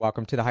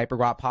Welcome to the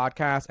Hyperguap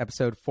Podcast,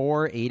 episode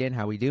 4. Aiden,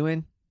 how we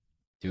doing?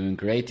 Doing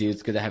great, dude.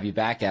 It's good to have you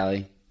back,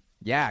 Ali.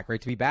 Yeah,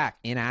 great to be back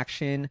in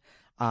action.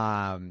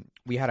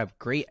 We had a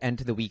great end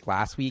to the week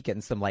last week,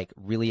 getting some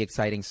really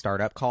exciting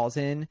startup calls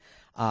in.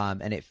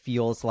 And it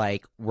feels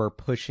like we're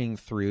pushing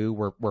through.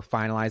 We're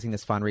finalizing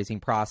this fundraising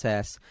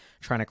process,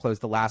 trying to close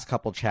the last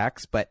couple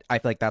checks. But I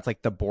feel like that's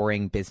like the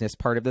boring business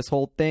part of this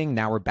whole thing.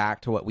 Now we're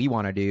back to what we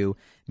want to do: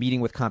 meeting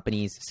with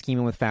companies,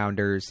 scheming with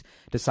founders,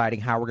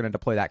 deciding how we're going to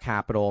deploy that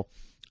capital.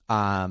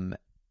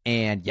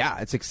 And yeah,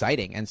 it's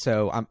exciting. And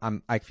so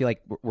I feel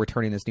like we're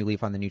turning this new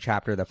leaf on the new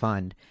chapter of the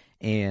fund.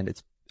 And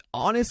it's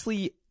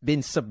honestly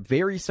been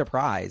very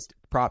surprised.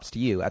 Props to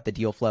you at the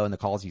deal flow and the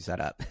calls you set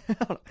up,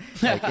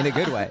 in a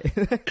good way.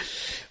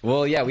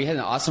 Well, yeah, we had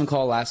an awesome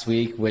call last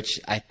week, which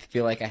I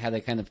feel like I had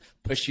to kind of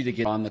push you to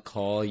get on the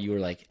call. You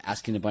were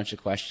asking a bunch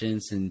of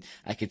questions, and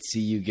I could see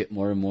you get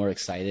more and more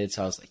excited.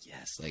 So I was like,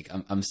 yes,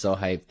 I'm so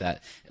hyped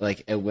that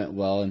it went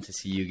well, and to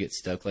see you get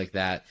stoked like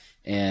that.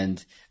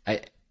 And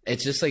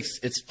it's just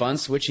it's fun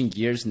switching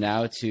gears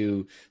now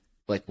to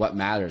what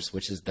matters,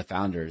 which is the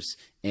founders.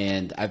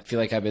 And I feel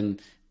like I've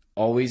been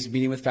always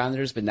meeting with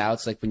founders, but now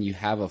it's when you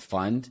have a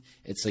fund,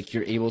 it's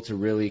you're able to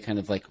really kind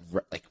of put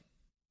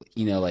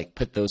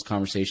those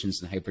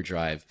conversations in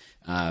hyperdrive,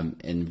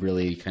 and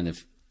really kind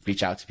of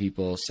reach out to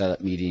people, set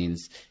up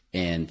meetings,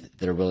 and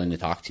they're willing to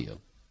talk to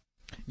you.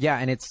 Yeah,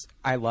 and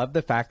I love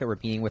the fact that we're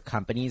meeting with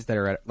companies that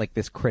are at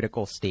this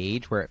critical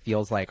stage where it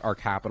feels like our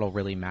capital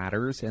really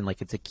matters, and we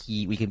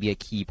can be a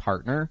key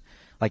partner.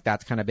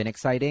 That's kind of been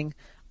exciting.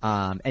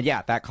 And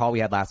yeah, that call we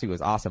had last week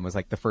was awesome. It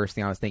was the first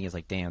thing I was thinking is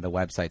damn, the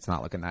website's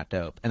not looking that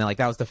dope. And then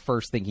that was the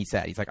first thing he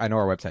said. He's like, I know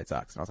our website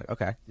sucks. And I was like,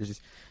 okay,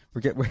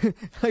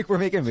 we're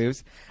making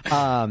moves.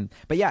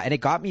 But yeah, and it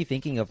got me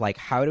thinking of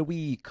how do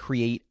we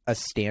create a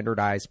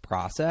standardized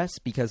process?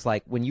 Because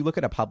when you look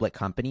at a public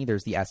company,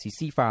 there's the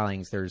SEC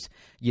filings, there's,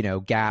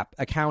 GAAP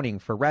accounting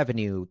for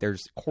revenue,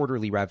 there's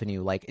quarterly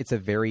revenue. It's a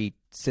very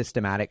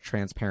systematic,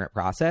 transparent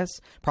process,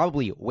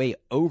 probably way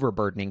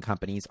overburdening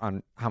companies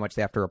on how much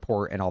they have to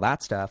report and all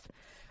that stuff.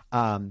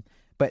 And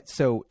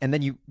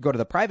then you go to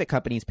the private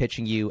companies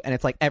pitching you, and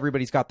it's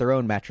everybody's got their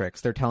own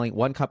metrics.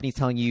 One company's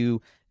telling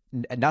you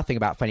nothing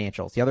about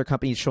financials. The other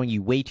company is showing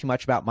you way too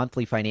much about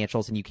monthly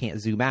financials, and you can't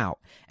zoom out.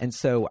 And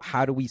so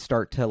how do we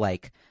start to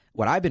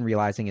what I've been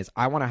realizing is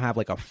I want to have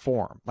a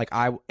form.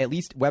 At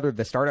least whether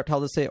the startup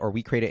tells us it or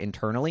we create it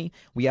internally,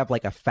 we have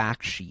a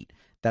fact sheet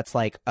that's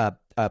a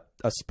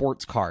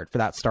sports card for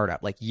that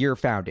startup, year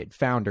founded,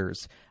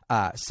 founders,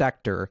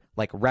 sector,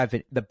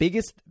 revenue. The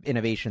biggest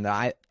innovation that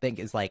I think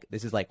is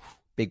this is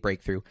big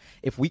breakthrough.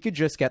 If we could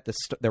just get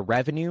the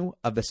revenue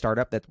of the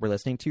startup that we're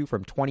listening to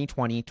from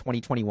 2020,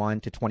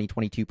 2021 to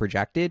 2022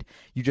 projected,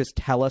 you just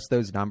tell us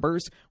those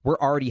numbers, we're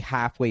already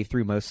halfway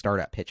through most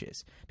startup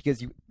pitches,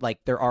 because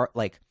there are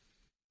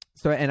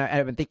and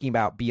I've been thinking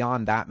about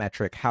beyond that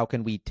metric, how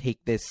can we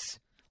take this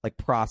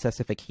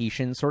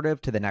processification sort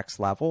of to the next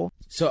level?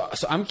 So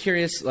I'm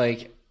curious,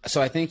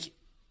 so I think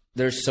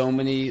there's so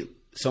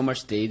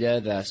much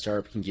data that a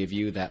startup can give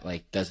you that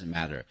doesn't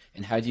matter.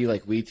 And how do you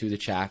weed through the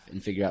chaff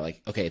and figure out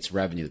okay, it's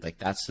revenue.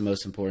 That's the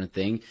most important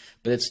thing.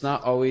 But it's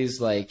not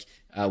always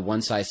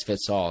one size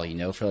fits all,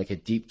 for a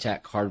deep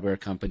tech hardware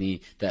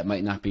company that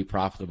might not be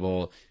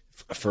profitable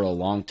for a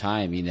long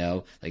time,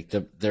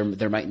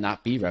 there might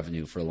not be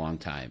revenue for a long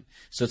time.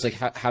 So it's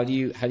how do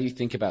you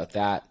think about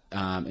that?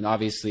 And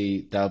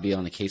obviously that'll be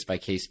on a case by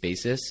case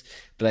basis,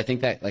 but I think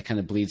that kind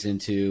of bleeds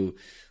into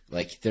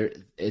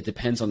it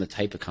depends on the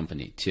type of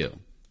company too.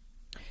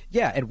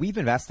 Yeah, and we've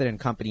invested in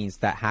companies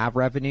that have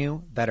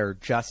revenue, that are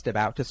just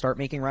about to start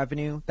making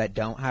revenue, that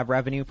don't have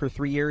revenue for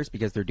 3 years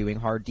because they're doing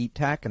hard deep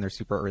tech and they're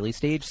super early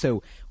stage.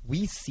 So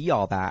we see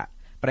all that.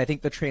 But I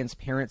think the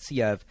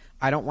transparency of,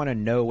 I don't want to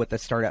know what the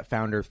startup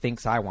founder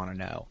thinks I want to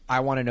know. I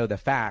want to know the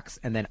facts.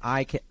 And then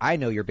I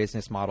know your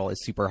business model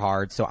is super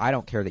hard, so I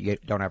don't care that you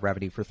don't have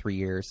revenue for 3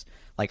 years.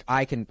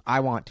 I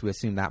want to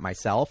assume that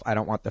myself. I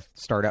don't want the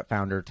startup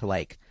founder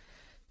to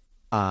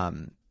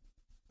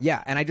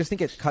yeah. And I just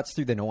think it cuts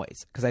through the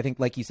noise, because I think,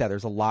 like you said,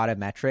 there's a lot of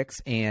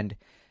metrics, and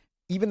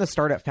even the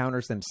startup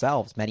founders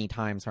themselves many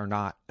times are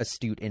not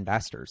astute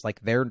investors.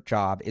 Their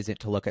job isn't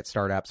to look at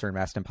startups or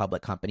invest in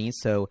public companies.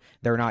 So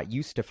they're not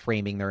used to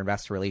framing their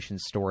investor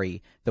relations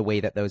story the way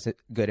that those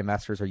good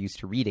investors are used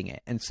to reading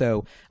it. And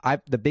so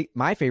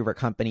my favorite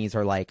companies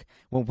are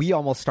when we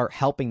almost start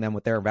helping them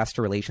with their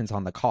investor relations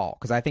on the call,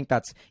 because I think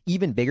that's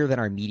even bigger than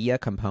our media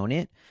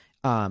component.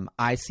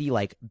 I see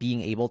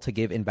being able to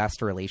give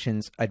investor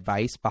relations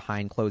advice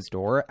behind closed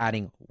door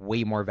adding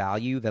way more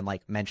value than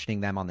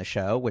mentioning them on the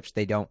show, which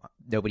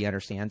nobody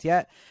understands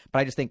yet. But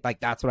I just think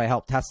that's what I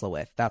help Tesla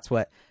with. That's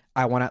what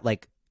I want to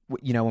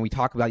when we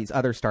talk about these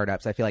other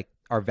startups, I feel like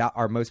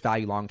our most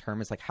value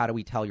long-term is how do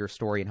we tell your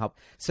story and help?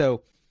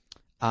 So,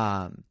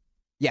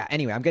 yeah,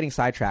 anyway, I'm getting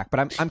sidetracked, but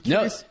I'm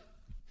curious.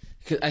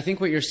 'Cause I think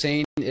what you're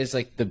saying is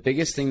like the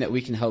biggest thing that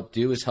we can help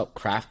do is help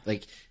craft,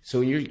 like, so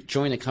when you're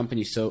joining a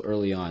company so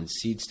early on,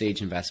 seed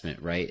stage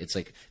investment, right? It's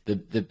like the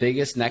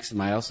biggest next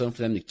milestone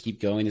for them to keep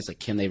going is like,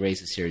 can they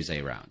raise a Series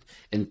A round?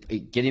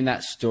 And getting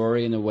that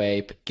story in a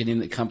way, getting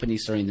the company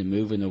starting to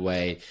move in a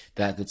way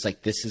that it's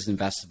like, this is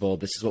investable.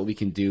 This is what we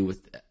can do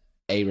with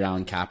A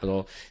round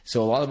capital.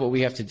 So a lot of what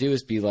we have to do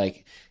is be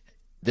like,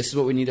 this is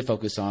what we need to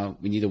focus on.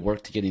 We need to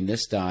work to getting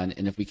this done.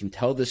 And if we can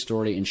tell this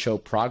story and show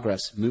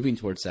progress moving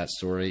towards that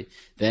story,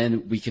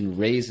 then we can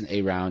raise an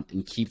A round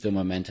and keep the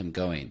momentum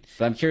going.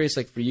 But I'm curious,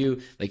 like for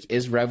you, like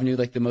is revenue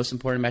like the most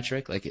important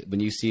metric? Like when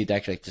you see a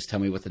deck, like just tell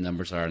me what the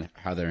numbers are and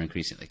how they're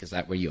increasing. Like, is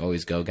that where you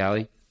always go,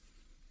 Gally?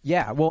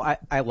 Yeah, well,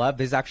 I love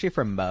this is actually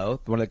from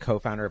Mo, one of the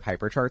co-founder of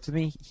Hypercharts with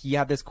me. He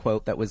had this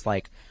quote that was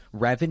like,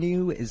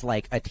 revenue is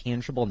like a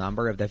tangible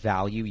number of the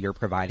value you're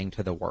providing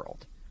to the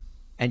world.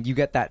 And you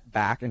get that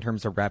back in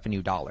terms of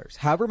revenue dollars.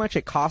 However much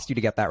it costs you to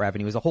get that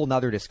revenue is a whole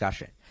nother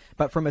discussion.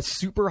 But from a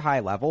super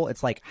high level,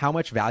 it's like how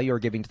much value you're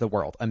giving to the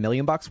world. $1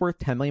 million worth,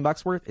 $10 million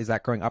worth, is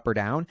that growing up or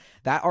down?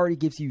 That already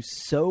gives you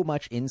so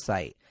much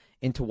insight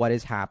into what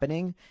is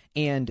happening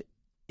and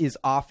is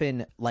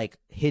often like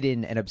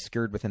hidden and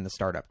obscured within the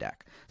startup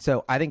deck.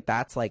 So I think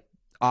that's like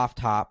off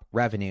top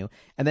revenue.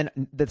 And then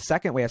the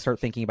second way I start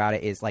thinking about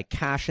it is like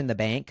cash in the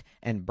bank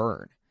and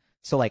burn.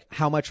 So like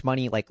how much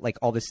money, like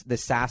all this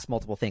SaaS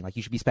multiple thing, like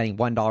you should be spending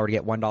 $1 to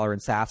get $1 in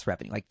SaaS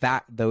revenue, like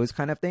that, those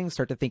kind of things.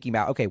 Start to thinking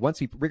about, okay,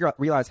 once we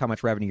realize how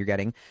much revenue you're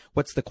getting,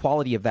 what's the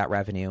quality of that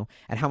revenue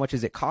and how much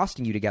is it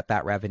costing you to get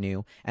that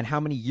revenue and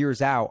how many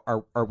years out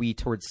are we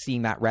towards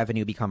seeing that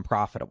revenue become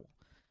profitable?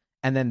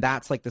 And then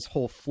that's like this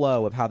whole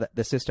flow of how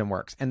the system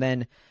works. And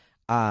then,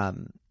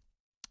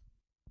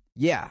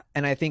 yeah.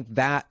 And I think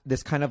that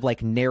this kind of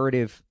like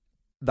narrative,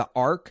 the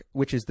arc,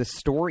 which is the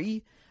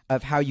story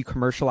of how you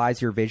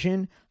commercialize your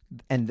vision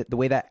and the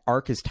way that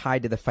arc is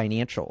tied to the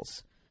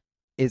financials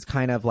is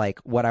kind of like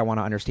what I want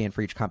to understand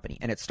for each company.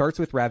 And it starts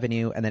with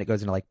revenue and then it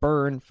goes into like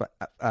burn,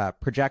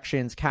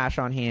 projections, cash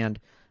on hand,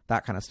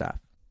 that kind of stuff.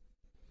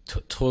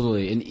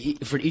 Totally.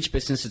 And for each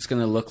business, it's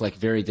going to look like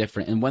very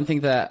different. And one thing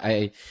that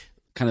I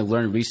kind of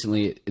learned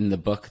recently in the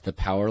book, The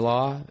Power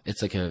Law,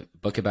 it's like a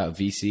book about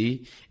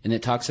VC, and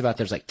it talks about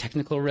there's like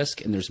technical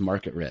risk and there's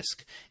market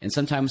risk. And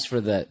sometimes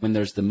when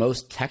there's the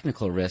most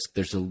technical risk,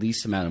 there's the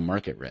least amount of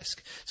market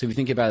risk. So if you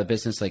think about a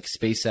business like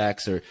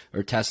SpaceX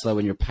or Tesla,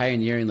 when you're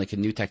pioneering like a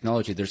new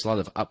technology, there's a lot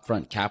of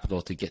upfront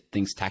capital to get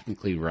things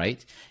technically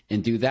right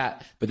and do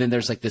that. But then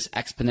there's like this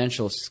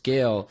exponential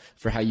scale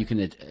for how you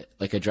can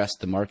like address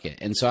the market.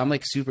 And so I'm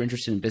like super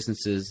interested in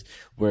businesses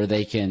where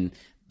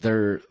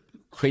they're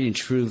creating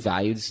true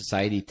value to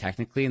society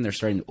technically, and they're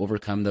starting to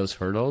overcome those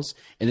hurdles.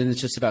 And then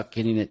it's just about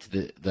getting it to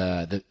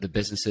the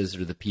businesses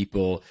or the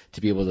people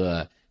to be able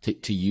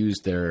to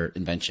use their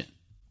invention.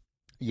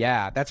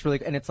 Yeah, that's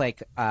really, and it's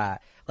like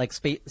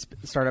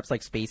startups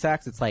like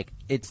SpaceX. It's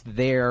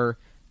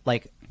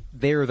like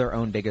they're their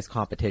own biggest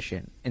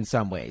competition in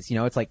some ways. You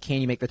know, it's like,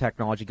 can you make the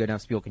technology good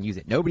enough so people can use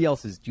it? Nobody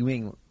else is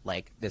doing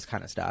like this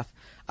kind of stuff.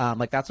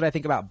 Like that's what I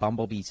think about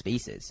Bumblebee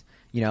Spaces.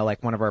 You know,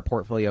 like one of our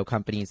portfolio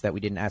companies that we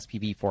did an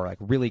SPV for, like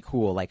really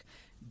cool, like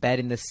bed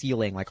in the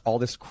ceiling, like all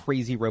this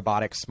crazy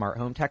robotic smart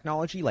home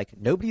technology. Like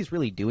nobody's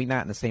really doing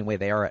that in the same way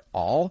they are at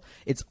all.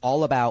 It's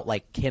all about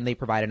like, can they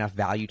provide enough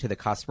value to the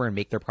customer and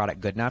make their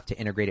product good enough to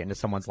integrate it into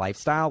someone's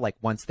lifestyle? Like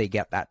once they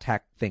get that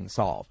tech thing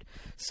solved.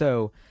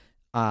 So,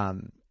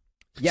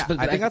 yeah,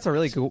 I think that's a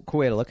really cool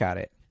way to look at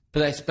it.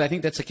 But I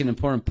think that's like an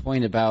important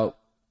point about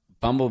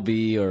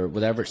Bumblebee or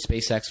whatever,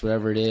 SpaceX,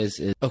 whatever it is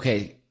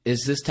okay,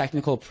 is this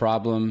technical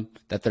problem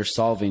that they're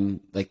solving,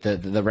 like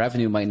the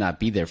revenue might not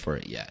be there for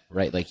it yet,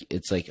 right? Like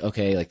it's like,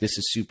 okay, like this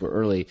is super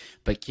early,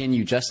 but can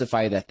you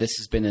justify that this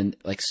has been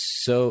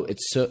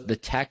the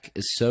tech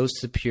is so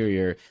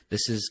superior,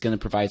 this is going to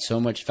provide so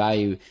much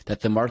value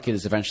that the market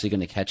is eventually going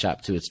to catch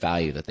up to its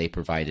value that they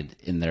provided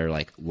in their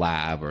like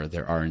lab or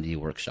their R&D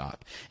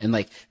workshop. And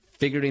like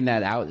figuring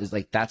that out is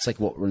like, that's like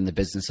what we're in the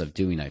business of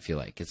doing. I feel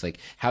like it's like,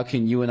 how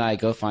can you and I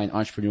go find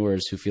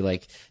entrepreneurs who feel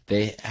like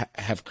they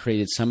have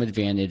created some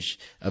advantage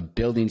of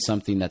building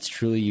something that's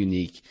truly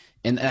unique?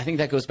 And I think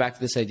that goes back to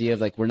this idea of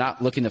like, we're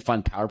not looking to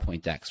fund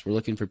PowerPoint decks. We're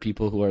looking for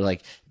people who are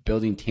like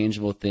building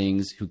tangible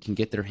things, who can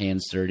get their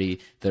hands dirty.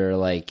 They're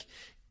like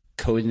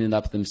coding it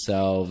up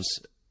themselves,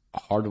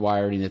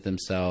 hardwiring it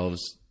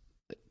themselves.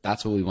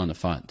 That's what we want to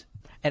fund.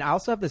 And I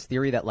also have this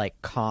theory that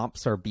like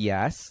comps are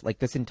BS. Like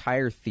this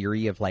entire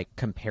theory of like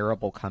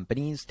comparable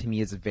companies to me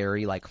is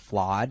very like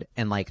flawed.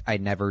 And like I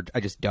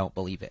just don't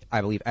believe it. I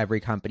believe every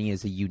company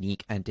is a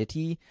unique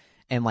entity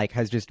and like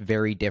has just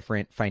very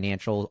different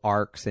financial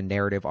arcs and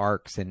narrative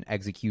arcs and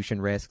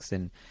execution risks,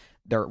 and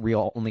their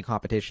real only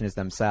competition is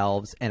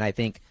themselves. And I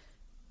think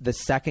the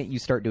second you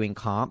start doing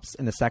comps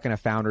and the second a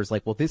founder's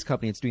like, well, this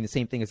company, it's doing the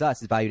same thing as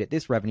us, is valued at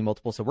this revenue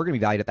multiple, so we're going to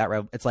be valued at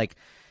that it's like,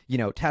 you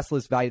know,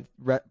 Tesla's valued,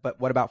 but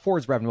what about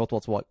Ford's revenue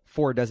multiple? Well,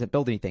 Ford doesn't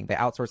build anything. They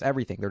outsource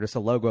everything. They're just a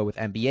logo with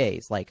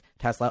MBAs. Like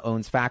Tesla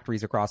owns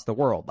factories across the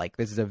world. Like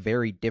this is a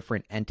very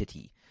different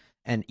entity.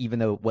 And even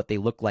though what they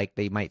look like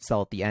they might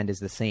sell at the end is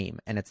the same.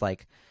 And it's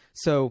like,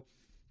 so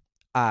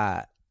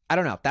I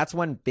don't know. That's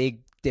one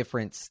big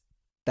difference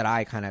that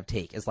I kind of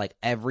take is like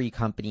every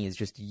company is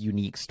just a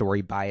unique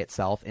story by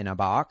itself in a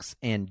box,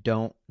 and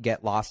don't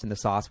get lost in the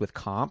sauce with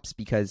comps,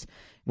 because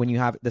when you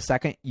have the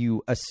second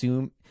you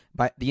assume,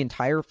 but the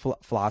entire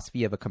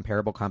philosophy of a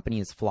comparable company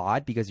is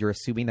flawed, because you're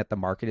assuming that the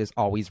market is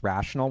always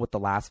rational with the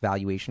last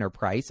valuation or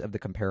price of the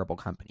comparable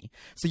company.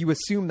 So you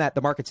assume that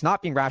the market's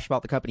not being rational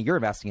about the company you're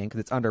investing in because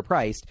it's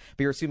underpriced,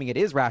 but you're assuming it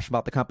is rational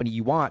about the company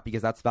you want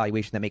because that's the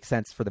valuation that makes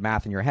sense for the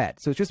math in your head.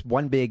 So it's just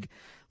one big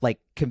like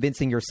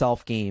convincing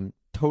yourself game.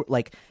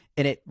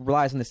 And it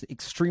relies on this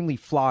extremely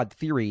flawed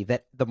theory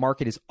that the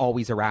market is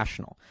always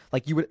irrational.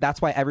 Like that's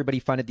why everybody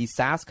funded these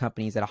SaaS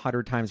companies at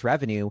 100 times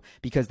revenue,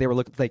 because they were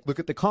look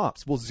at the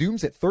comps. Well,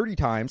 Zoom's at 30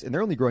 times and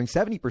they're only growing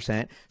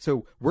 70%.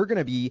 So we're going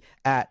to be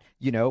at,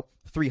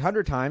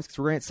 300 times because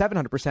we're at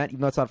 700%, even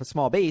though it's off a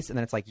small base. And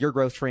then it's like your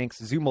growth shrinks,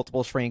 Zoom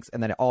multiple shrinks,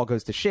 and then it all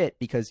goes to shit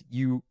because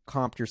you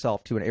comped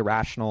yourself to an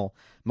irrational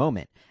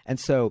moment. And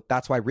so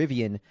that's why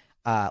Rivian,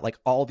 like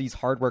all these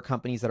hardware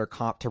companies that are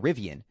comped to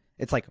Rivian,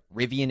 it's like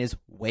Rivian is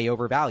way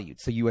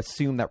overvalued. So you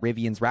assume that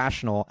Rivian's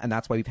rational, and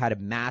that's why we've had a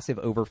massive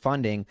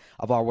overfunding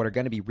of all what are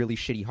going to be really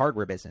shitty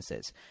hardware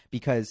businesses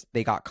because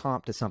they got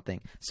comped to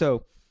something.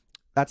 So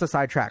that's a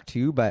sidetrack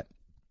too, but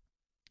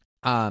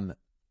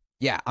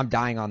yeah, I'm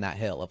dying on that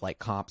hill of like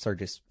comps are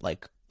just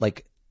like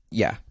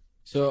yeah.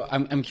 So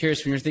I'm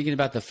curious, when you're thinking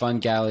about the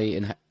fund galley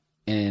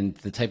and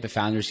the type of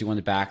founders you want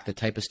to back, the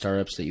type of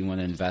startups that you want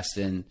to invest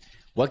in,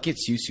 what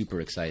gets you super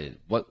excited?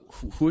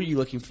 Who are you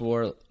looking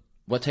for?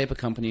 What type of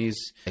companies?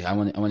 I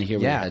want to hear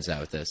where your head's at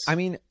with this. I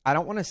mean, I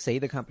don't want to say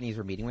the companies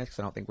we're meeting with because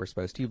I don't think we're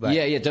supposed to. But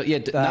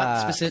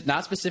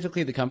not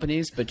specifically the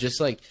companies, but just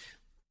like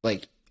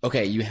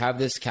okay, you have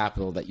this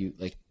capital that you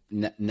like.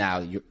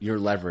 Now you're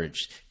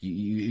leveraged.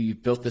 You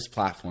built this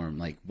platform.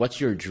 Like, what's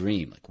your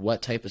dream? Like,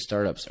 what type of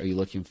startups are you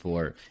looking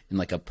for in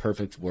like a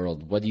perfect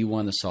world? What do you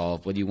want to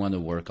solve? What do you want to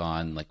work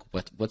on? Like,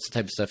 what's the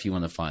type of stuff you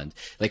want to fund?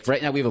 Like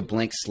right now we have a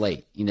blank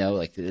slate.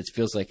 Like it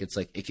feels like it's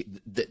like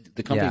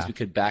the companies we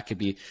could back could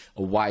be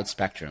a wide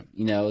spectrum.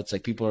 It's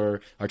like people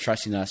are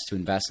trusting us to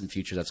invest in the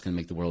future that's going to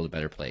make the world a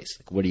better place.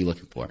 Like, what are you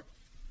looking for?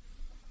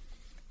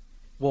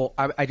 Well,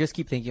 I just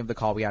keep thinking of the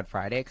call we had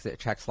Friday because it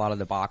checks a lot of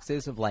the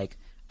boxes of like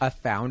a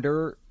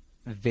founder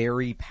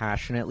very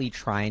passionately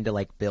trying to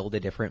like build a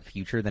different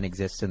future than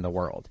exists in the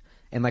world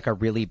in like a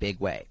really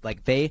big way.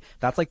 Like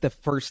that's like the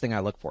first thing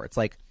I look for. It's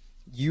like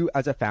you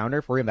as a founder,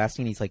 if we're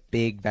investing in these like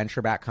big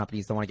venture backed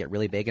companies that want to get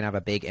really big and have a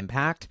big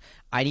impact,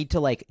 I need to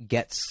like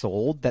get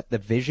sold that the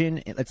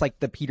vision, it's like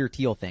the Peter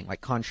Thiel thing,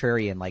 like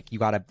contrarian, like you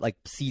got to like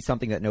see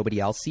something that nobody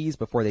else sees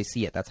before they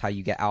see it. That's how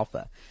you get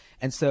alpha.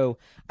 And so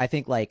I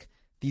think like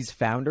these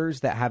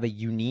founders that have a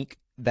unique,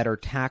 that are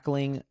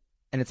tackling,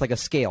 and it's like a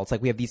scale. It's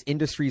like we have these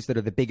industries that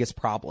are the biggest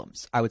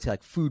problems. I would say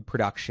like food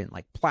production,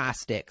 like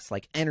plastics,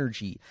 like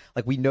energy.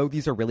 Like we know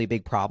these are really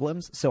big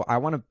problems. So I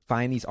want to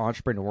find these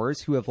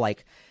entrepreneurs who have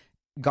like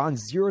gone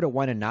 0 to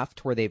 1 enough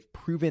to where they've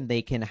proven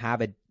they can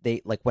have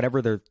like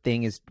whatever their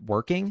thing is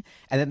working.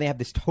 And then they have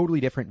this totally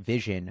different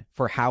vision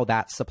for how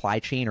that supply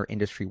chain or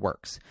industry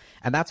works.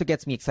 And that's what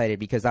gets me excited,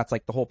 because that's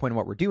like the whole point of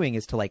what we're doing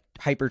is to like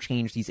hyper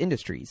change these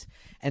industries.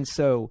 And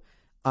so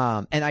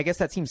and I guess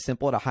that seems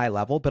simple at a high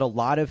level, but a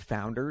lot of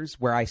founders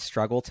where I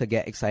struggle to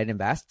get excited and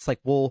invest, it's like,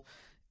 well,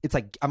 it's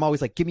like, I'm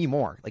always like, give me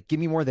more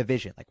of the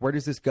vision. Like, where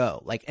does this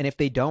go? Like, and if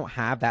they don't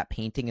have that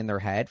painting in their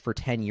head for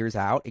 10 years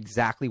out,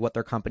 exactly what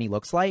their company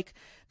looks like,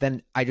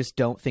 then I just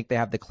don't think they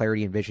have the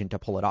clarity and vision to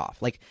pull it off.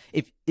 Like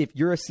if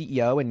you're a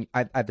CEO, and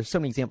there's so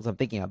many examples I'm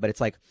thinking of, but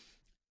it's like,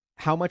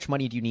 how much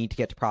money do you need to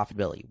get to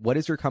profitability? What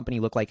does your company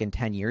look like in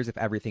 10 years if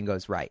everything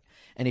goes right?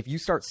 And if you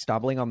start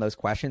stumbling on those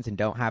questions and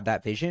don't have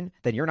that vision,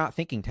 then you're not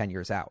thinking 10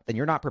 years out. Then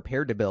you're not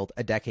prepared to build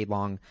a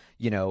decade-long,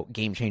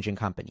 game-changing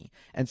company.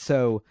 And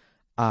so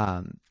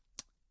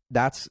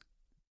that's,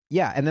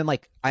 yeah. And then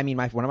like, I mean,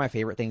 one of my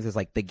favorite things is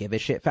like the give a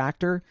shit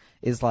factor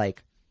is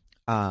like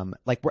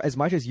as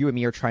much as you and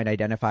me are trying to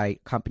identify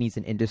companies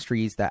and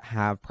industries that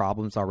have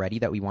problems already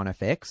that we want to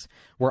fix,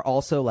 we're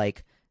also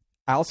like,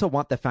 I also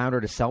want the founder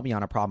to sell me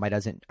on a problem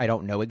I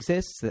don't know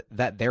exists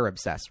that they're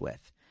obsessed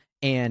with.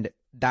 And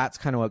that's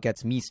kind of what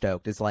gets me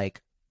stoked, is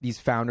like these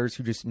founders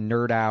who just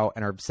nerd out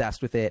and are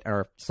obsessed with it,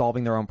 are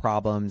solving their own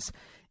problems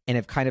and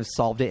have kind of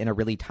solved it in a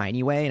really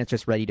tiny way. And it's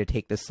just ready to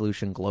take the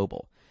solution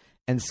global.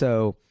 And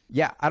so,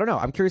 yeah, I don't know.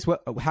 I'm curious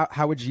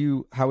how would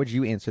you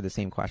answer the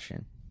same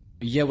question?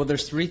 Yeah, well,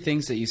 there's 3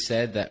 things that you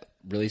said that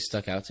really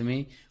stuck out to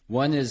me.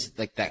 One is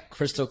like that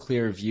crystal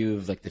clear view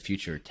of like the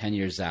future, 10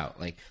 years out,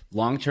 like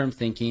long-term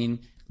thinking,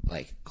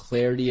 like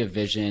clarity of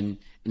vision.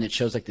 And it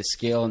shows like the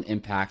scale and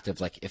impact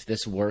of like, if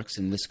this works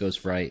and this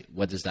goes right,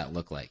 what does that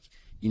look like?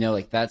 You know,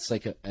 like that's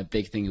like a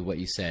big thing of what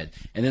you said.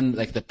 And then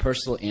like the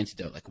personal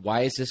antidote, like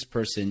why is this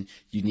person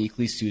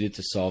uniquely suited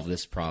to solve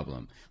this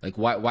problem? Like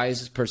why is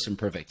this person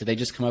perfect? Did they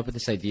just come up with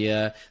this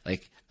idea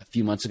like a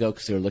few months ago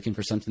because they were looking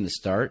for something to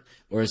start?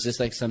 Or is this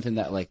like something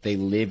that like they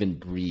live and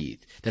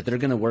breathe, that they're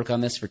going to work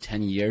on this for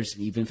 10 years,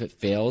 and even if it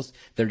fails,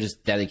 they're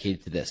just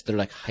dedicated to this. They're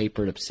like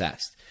hyper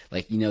obsessed.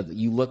 Like, you know,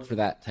 you look for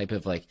that type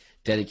of like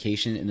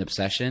dedication and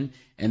obsession.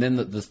 And then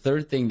the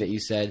third thing that you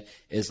said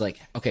is like,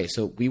 okay,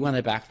 so we want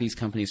to back these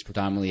companies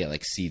predominantly at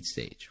like seed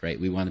stage, right?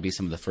 We want to be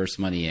some of the first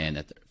money in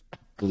at the,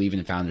 believe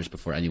in founders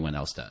before anyone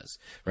else does,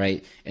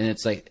 right? And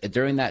it's like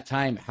during that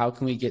time, how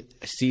can we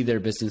see their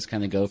business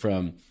kind of go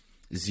from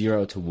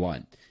 0 to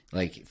 1?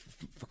 Like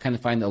kind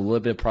of find a little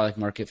bit of product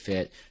market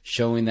fit,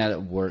 showing that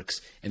it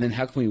works, and then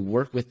how can we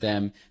work with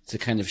them to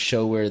kind of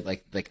show where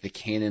like the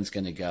cannon's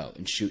going to go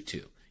and shoot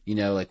to, you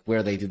know, like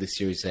where they do the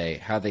Series A,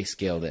 how they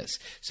scale this.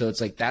 So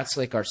it's like that's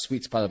like our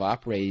sweet spot of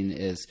operating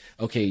is,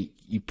 okay,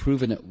 you've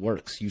proven it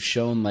works. You've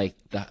shown like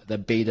the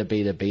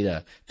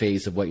beta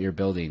phase of what you're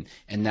building,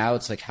 and now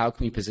it's like how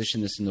can we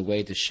position this in a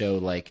way to show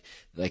like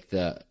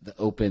the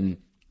open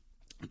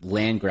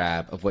land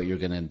grab of what you're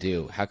going to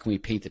do? How can we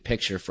paint the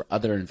picture for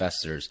other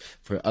investors,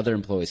 for other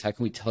employees? How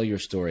can we tell your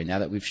story? Now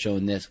that we've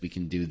shown this, we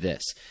can do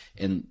this.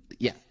 And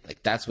yeah,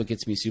 like that's what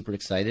gets me super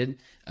excited.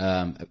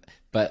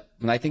 But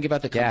when I think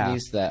about the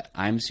companies that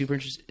I'm super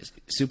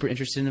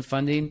interested in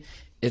funding,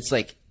 it's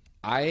like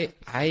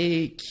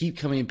I keep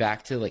coming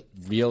back to like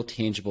real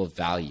tangible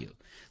value.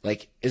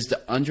 Like, is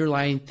the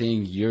underlying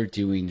thing you're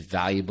doing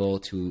valuable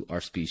to our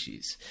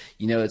species?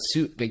 You know, it's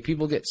like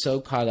people get so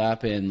caught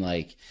up in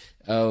like,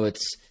 oh,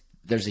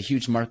 there's a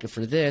huge market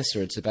for this,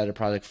 or it's a better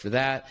product for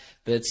that.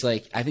 But it's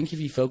like, I think if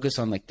you focus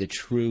on like the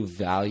true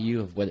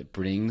value of what it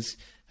brings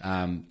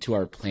to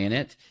our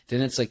planet,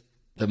 then it's like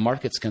the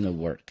market's going to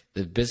work.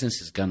 The business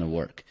is going to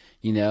work.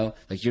 You know,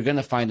 like you're going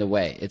to find a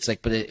way. It's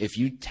like, but if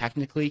you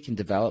technically can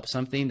develop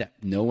something that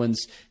no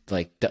one's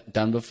like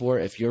done before,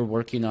 if you're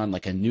working on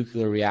like a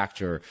nuclear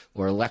reactor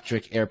or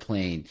electric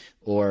airplane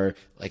or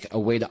like a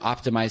way to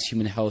optimize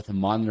human health and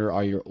monitor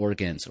all your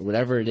organs or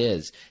whatever it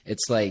is,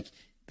 it's like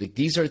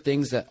these are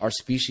things that our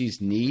species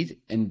need.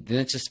 And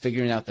then it's just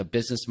figuring out the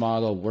business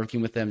model,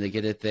 working with them to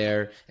get it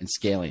there and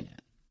scaling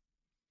it.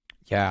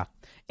 Yeah.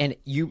 And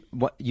you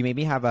made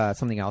me have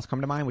something else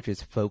come to mind, which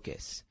is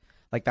focus.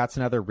 Like that's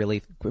another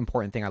really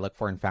important thing I look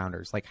for in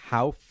founders. Like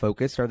how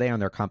focused are they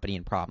on their company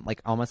and problem?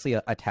 Like honestly,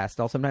 a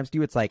test I'll sometimes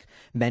do, it's like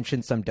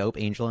mention some dope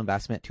angel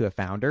investment to a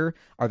founder.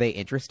 Are they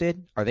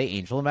interested? Are they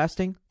angel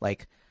investing?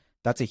 Like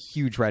that's a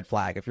huge red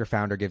flag if your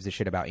founder gives a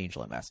shit about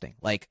angel investing.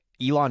 Like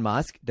Elon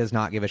Musk does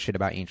not give a shit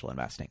about angel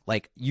investing.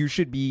 Like you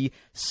should be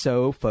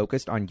so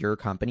focused on your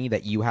company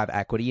that you have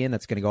equity in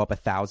that's going to go up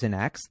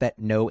 1,000x that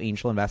no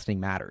angel investing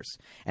matters.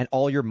 And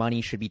all your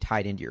money should be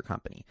tied into your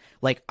company.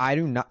 Like I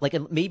do not like,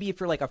 maybe if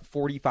you're like a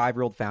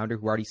 45-year-old founder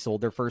who already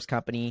sold their first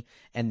company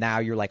and now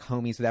you're like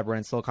homies with everyone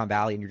in Silicon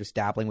Valley and you're just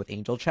dabbling with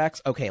angel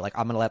checks. Okay. Like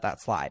I'm going to let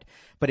that slide.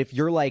 But if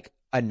you're like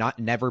a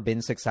never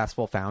been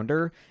successful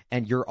founder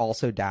and you're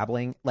also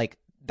dabbling, like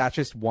that's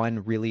just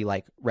one really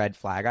like red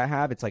flag I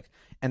have. It's like,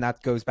 and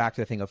that goes back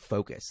to the thing of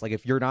focus. Like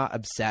if you're not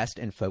obsessed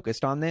and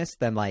focused on this,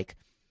 then like,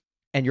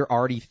 and you're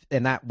already,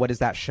 and that, what does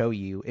that show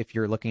you? If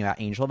you're looking at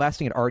angel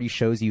investing, it already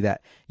shows you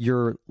that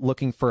you're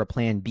looking for a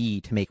plan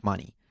B to make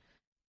money.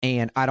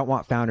 And I don't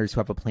want founders who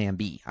have a plan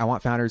B. I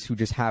want founders who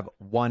just have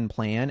one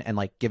plan and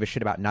like give a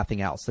shit about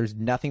nothing else. There's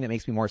nothing that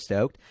makes me more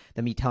stoked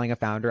than me telling a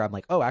founder, I'm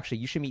like, oh, actually,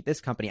 you should meet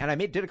this company. And I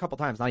did a couple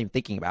times, not even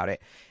thinking about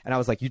it. And I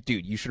was like,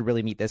 dude, you should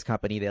really meet this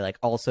company. They like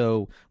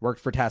also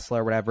worked for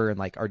Tesla or whatever and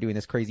like are doing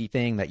this crazy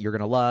thing that you're going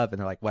to love. And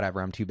they're like,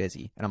 whatever, I'm too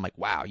busy. And I'm like,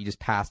 wow, you just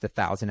passed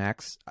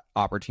 1,000x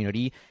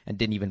opportunity and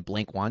didn't even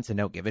blink once and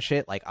don't give a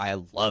shit. Like, I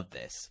love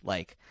this.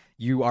 Like,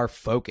 you are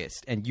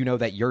focused and you know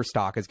that your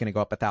stock is going to go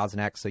up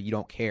 1,000x, so you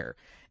don't care.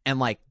 And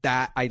like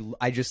that,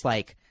 I just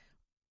like,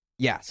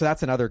 yeah. So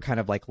that's another kind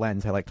of like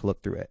lens I like to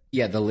look through it.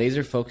 Yeah, the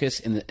laser focus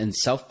and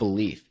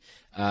self-belief.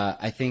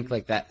 I think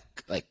like that,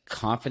 like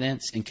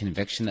confidence and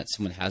conviction that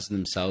someone has in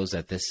themselves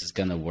that this is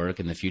going to work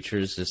in the future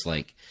is just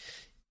like,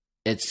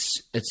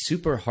 it's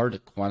super hard to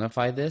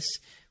quantify this.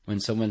 When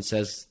someone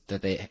says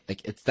that they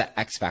like, it's the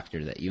X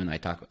factor that you and I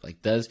talk about. Like,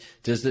 is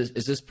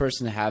this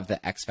person have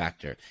the X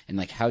factor? And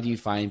like, how do you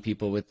find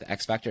people with the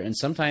X factor? And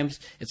sometimes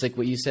it's like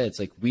what you said. It's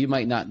like we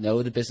might not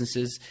know the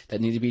businesses that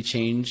need to be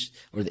changed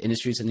or the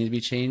industries that need to be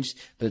changed,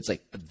 but it's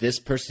like this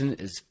person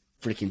is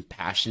freaking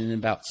passionate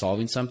about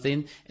solving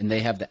something, and they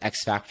have the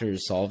X factor to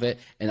solve it.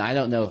 And I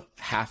don't know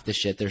half the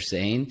shit they're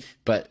saying,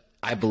 but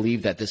I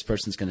believe that this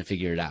person's going to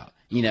figure it out.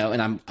 You know,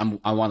 and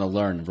I want to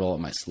learn and roll up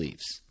my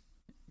sleeves.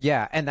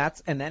 Yeah, and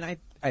then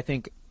I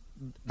think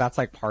that's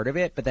like part of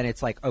it, but then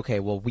it's like, okay,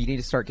 well, we need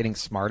to start getting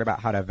smart about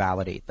how to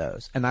validate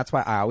those. And that's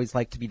why I always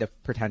like to be the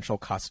potential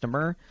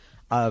customer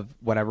of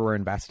whatever we're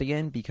investing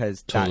in,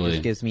 because that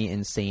just gives me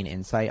insane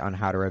insight on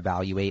how to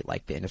evaluate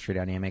like the industry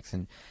dynamics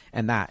and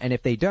that. And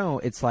if they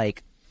don't, it's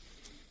like,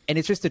 And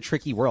it's just a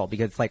tricky world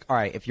because it's like, all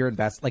right, if you're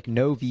like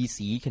no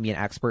VC can be an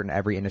expert in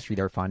every industry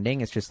they're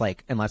funding. It's just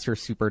like, unless you're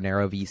super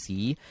narrow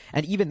VC.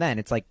 And even then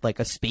it's like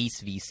a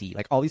space VC,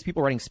 like all these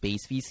people running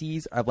space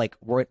VCs have like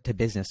worked to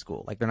business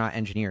school. Like they're not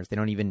engineers. They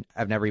don't even,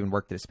 I've never even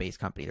worked at a space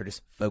company. They're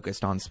just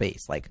focused on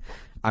space. Like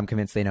I'm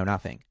convinced they know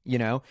nothing, you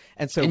know?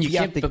 And so and you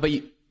can't, but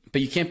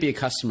you can't be a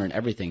customer in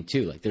everything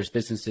too. Like there's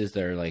businesses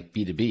that are like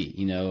B2B,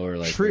 you know, or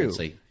like, true. It's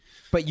like,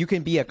 but you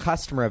can be a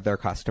customer of their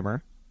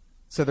customer.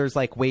 So there's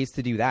like ways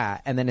to do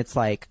that. And then it's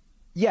like,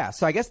 yeah.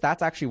 So I guess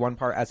that's actually one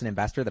part as an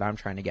investor that I'm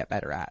trying to get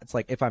better at. It's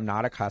like, if I'm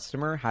not a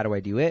customer, how do I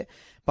do it?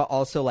 But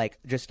also like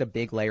just a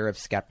big layer of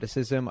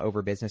skepticism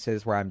over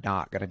businesses where I'm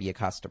not going to be a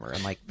customer.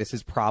 And like, this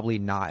is probably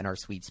not in our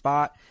sweet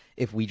spot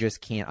if we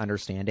just can't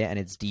understand it and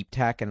it's deep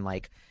tech and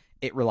like,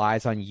 it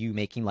relies on you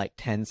making like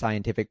 10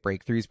 scientific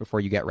breakthroughs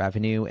before you get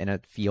revenue in a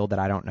field that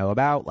I don't know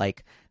about.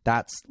 Like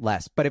that's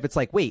less. But if it's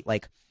like, wait,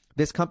 like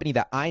this company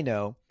that I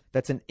know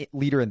that's a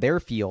leader in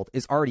their field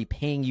is already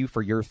paying you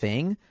for your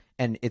thing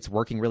and it's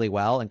working really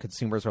well and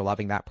consumers are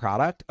loving that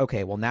product.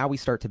 Okay, well now we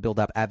start to build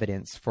up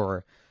evidence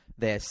for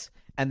this.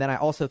 And then I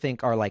also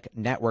think our like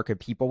network of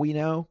people we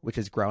know, which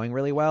is growing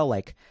really well,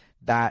 like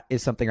that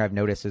is something I've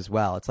noticed as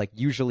well. It's like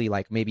usually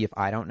like maybe if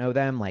I don't know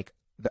them, like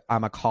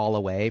I'm a call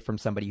away from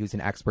somebody who's an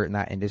expert in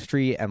that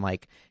industry and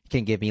like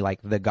can give me like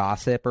the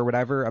gossip or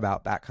whatever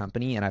about that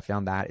company. And I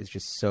found that is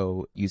just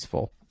so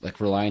useful. Like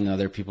relying on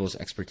other people's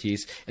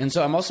expertise. And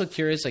so I'm also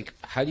curious, like,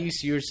 how do you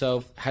see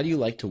yourself, how do you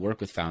like to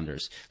work with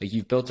founders? Like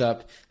you've built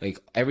up like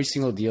every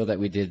single deal that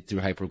we did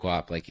through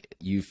HyperGuap, like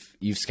you've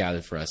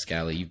scouted for us,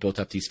 Scally. You've built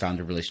up these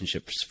founder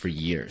relationships for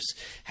years.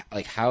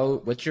 Like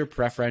what's your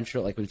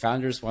preferential, like when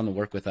founders want to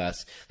work with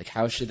us, like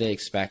how should they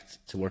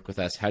expect to work with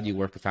us? How do you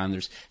work with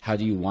founders? How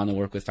do you want to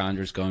work with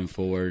founders going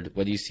forward?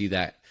 What do you see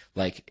that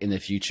like in the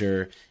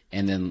future?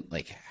 And then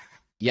like,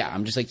 yeah,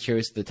 I'm just like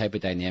curious the type of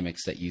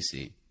dynamics that you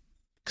see.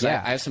 Because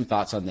I have some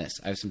thoughts on this.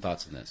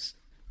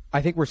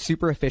 I think we're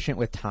super efficient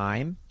with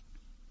time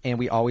and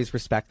we always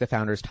respect the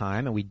founder's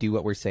time and we do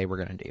what we say we're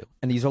going to do.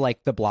 And these are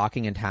like the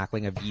blocking and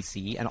tackling of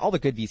VC and all the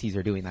good VCs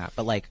are doing that.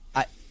 But like,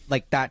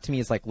 like that to me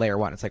is like layer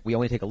one. It's like, we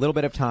only take a little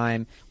bit of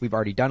time. We've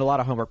already done a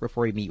lot of homework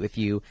before we meet with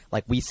you.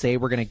 Like we say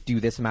we're going to do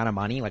this amount of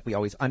money. Like we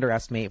always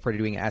underestimate if we're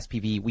doing an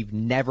SPV. We've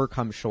never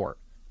come short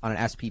on an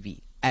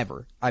SPV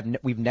ever.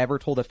 We've never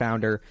told a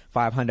founder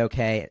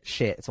 500K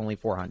shit. It's only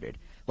 400.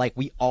 Like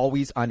we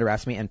always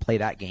underestimate and play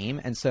that game.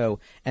 And so,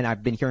 and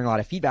I've been hearing a lot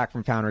of feedback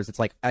from founders. It's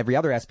like every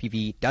other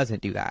SPV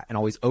doesn't do that and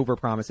always over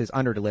promises,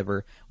 under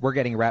deliver. We're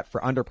getting rep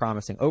for under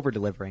promising, over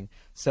delivering.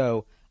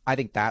 So I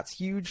think that's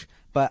huge.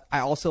 But I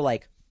also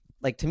like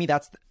to me,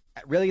 that's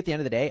really at the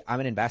end of the day,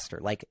 I'm an investor.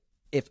 Like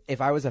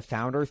if I was a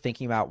founder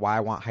thinking about why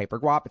I want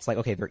HyperGuap, it's like,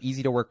 okay, they're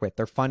easy to work with.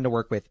 They're fun to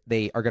work with.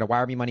 They are going to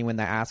wire me money when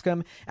they ask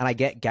them. And I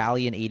get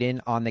Gally and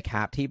Aiden on the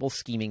cap table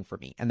scheming for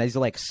me. And these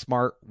are like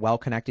smart,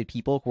 well-connected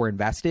people who are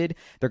invested.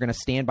 They're going to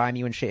stand by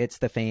me when shit hits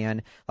the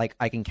fan. Like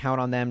I can count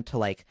on them to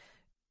like,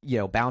 you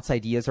know, bounce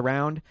ideas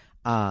around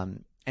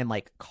and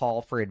like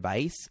call for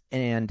advice.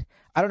 And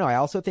I don't know. I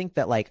also think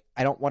that like,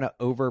 I don't want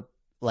to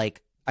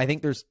I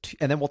think there's,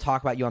 and then we'll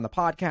talk about you on the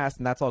podcast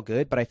and that's all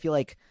good. But I feel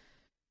like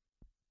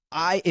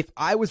if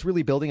I was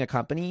really building a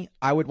company,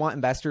 I would want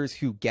investors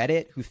who get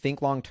it, who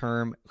think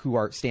long-term,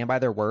 who stand by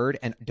their word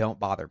and don't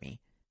bother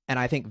me. And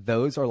I think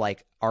those are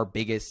like our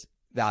biggest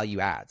value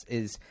adds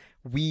is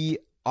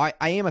I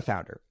am a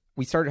founder.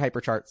 We started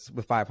Hypercharts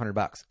with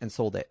 $500 and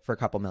sold it for a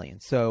couple million.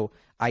 So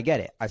I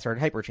get it. I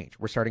started Hyperchange.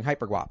 We're starting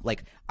HyperGuap.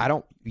 Like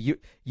you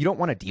don't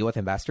want to deal with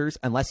investors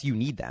unless you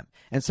need them.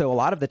 And so a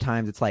lot of the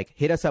times it's like,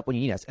 hit us up when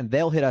you need us and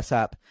they'll hit us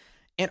up.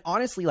 And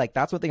honestly, like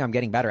that's one thing I'm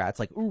getting better at. It's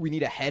like, ooh, we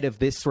need a head of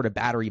this sort of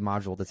battery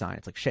module design.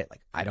 It's like, shit,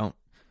 like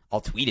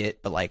I'll tweet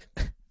it, but like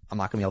I'm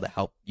not gonna be able to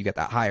help you get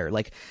that higher.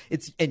 Like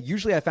and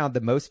usually I found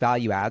the most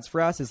value adds for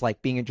us is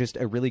like being just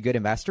a really good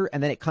investor.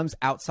 And then it comes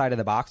outside of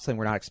the box and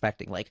we're not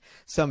expecting. Like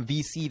some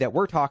VC that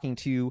we're talking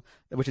to,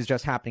 which is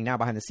just happening now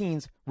behind the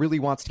scenes, really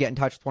wants to get in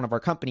touch with one of our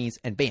companies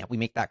and bam, we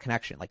make that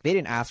connection. Like they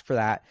didn't ask for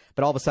that,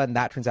 but all of a sudden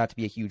that turns out to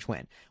be a huge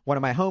win. One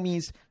of my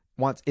homies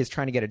is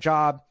trying to get a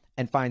job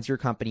and finds your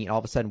company and all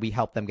of a sudden we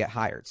help them get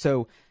hired.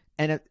 So,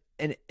 and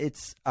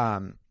it's, I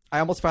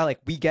almost feel like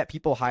we get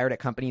people hired at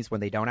companies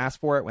when they don't ask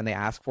for it. When they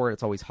ask for it,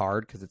 it's always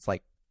hard. Cause it's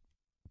like,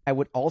 I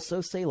would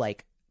also say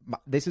like,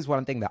 this is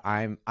one thing that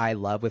I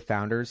love with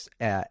founders.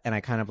 And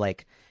I kind of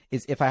like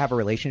is if I have a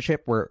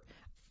relationship where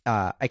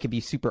I can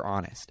be super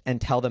honest and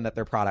tell them that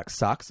their product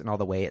sucks and all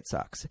the way it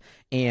sucks.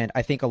 And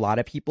I think a lot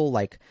of people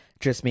like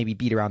just maybe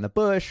beat around the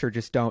bush or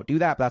just don't do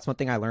that. But that's one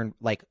thing I learned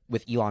like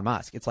with Elon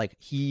Musk. It's like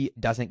he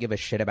doesn't give a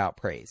shit about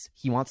praise.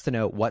 He wants to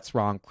know what's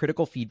wrong,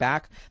 critical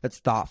feedback that's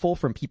thoughtful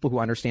from people who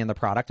understand the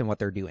product and what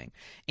they're doing.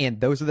 And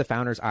those are the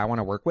founders I want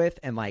to work with.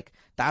 And like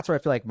that's where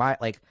I feel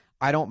like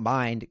I don't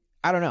mind.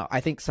 I don't know. I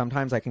think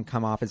sometimes I can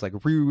come off as like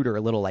rude or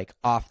a little like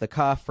off the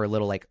cuff or a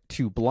little like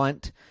too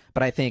blunt.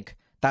 But I think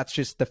that's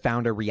just the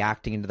founder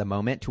reacting into the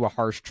moment to a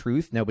harsh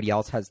truth. Nobody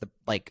else has the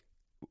like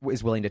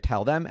is willing to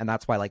tell them. And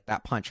that's why like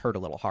that punch hurt a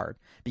little hard,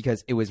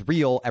 because it was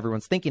real.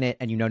 Everyone's thinking it,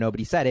 and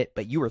nobody said it,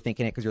 but you were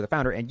thinking it because you're the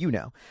founder and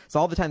So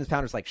all the time the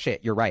founder's like,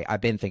 shit, you're right.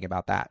 I've been thinking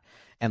about that.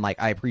 And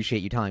like, I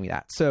appreciate you telling me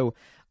that. So,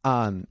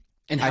 and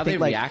how they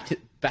react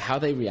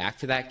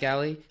to that,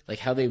 Gally, like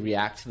how they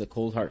react to the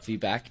cold heart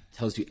feedback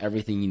tells you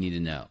everything you need to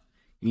know.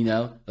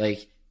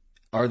 Like,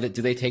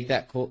 do they take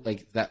that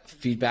that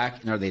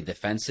feedback and are they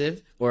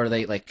defensive, or are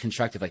they like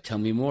constructive? Like, tell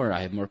me more.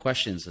 I have more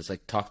questions. Let's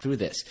like talk through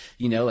this.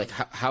 Like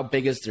how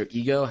big is their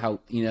ego? How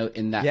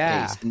in that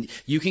case, and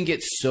you can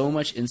get so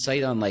much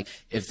insight on like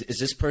is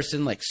this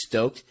person like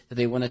stoked that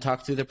they want to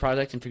talk through the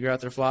product and figure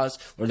out their flaws,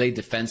 or are they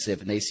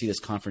defensive and they see it as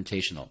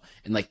confrontational?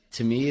 And like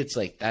to me, it's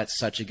like that's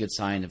such a good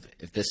sign of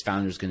if this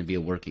founder is going to be a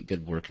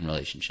good working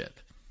relationship.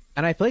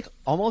 And I feel like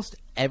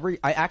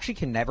I actually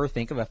can never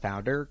think of a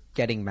founder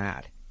getting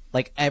mad.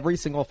 Like every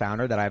single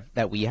founder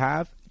that we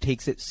have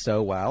takes it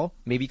so well.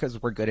 Maybe because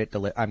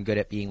I'm good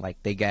at being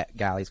like, they get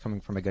Gally's coming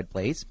from a good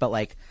place, but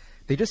like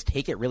they just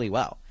take it really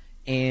well.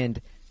 And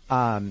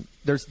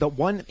there's the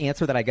one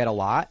answer that I get a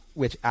lot,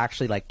 which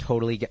actually like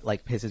totally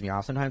pisses me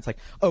off sometimes. Like,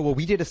 oh, well,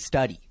 we did a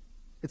study.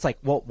 It's like,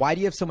 well, why do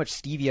you have so much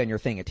stevia in your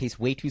thing? It tastes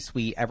way too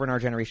sweet. Everyone in our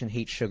generation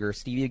hates sugar.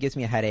 Stevia gives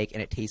me a headache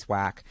and it tastes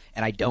whack,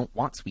 and I don't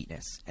want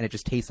sweetness. And it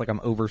just tastes like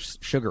I'm over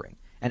sugaring.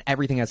 And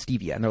everything has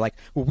stevia. And they're like,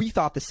 well, we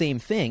thought the same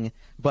thing,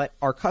 but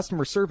our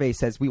customer survey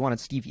says we wanted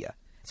stevia.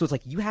 So it's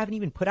like, you haven't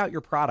even put out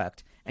your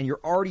product and you're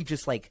already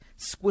just like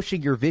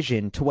squishing your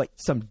vision to what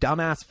some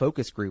dumbass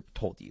focus group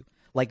told you.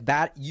 Like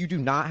that, you do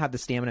not have the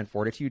stamina and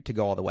fortitude to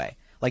go all the way.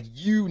 Like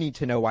you need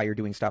to know why you're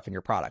doing stuff in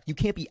your product. You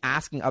can't be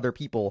asking other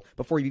people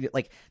before you get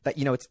like that.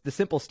 It's the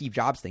simple Steve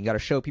Jobs thing. You got to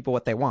show people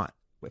what they want.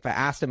 If I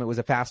asked him, it was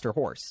a faster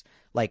horse.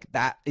 Like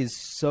that's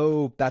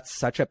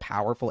such a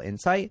powerful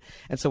insight.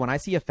 And so when I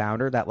see a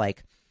founder that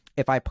like,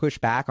 if I push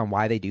back on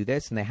why they do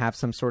this and they have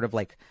some sort of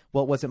like,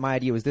 well, it wasn't my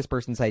idea, it was this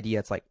person's idea.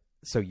 It's like,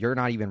 so you're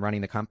not even running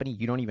the company.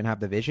 You don't even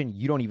have the vision.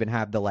 You don't even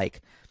have the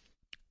like,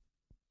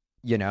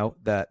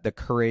 the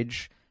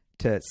courage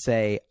to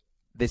say,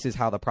 this is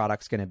how the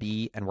product's going to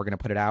be and we're going to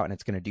put it out and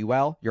it's going to do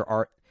well. Your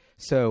art.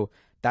 So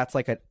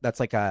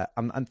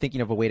I'm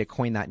thinking of a way to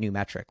coin that new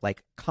metric,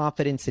 like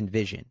confidence and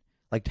vision.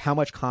 Like, how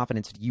much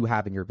confidence do you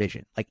have in your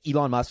vision? Like,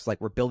 Elon Musk's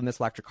like, we're building this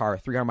electric car,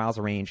 300 miles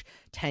of range,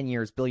 10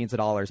 years, billions of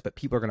dollars, but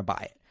people are going to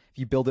buy it. If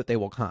you build it, they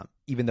will come,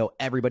 even though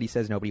everybody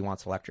says nobody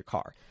wants an electric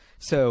car.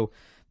 So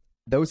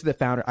those are the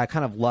founder. I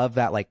kind of love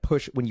that, like,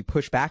 when you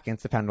push back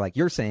against the founder, like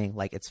you're saying,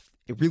 like, it's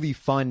really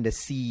fun to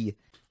see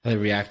how they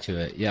react to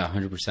it. Yeah,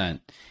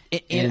 100%.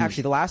 And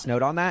actually, the last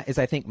note on that is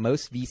I think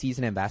most VCs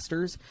and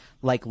investors,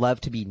 like,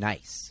 love to be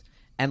nice.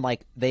 And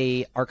like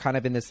they are kind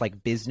of in this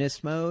like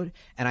business mode.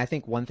 And I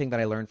think one thing that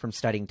I learned from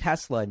studying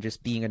Tesla and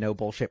just being a no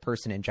bullshit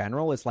person in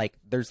general is like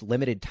there's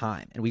limited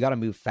time and we got to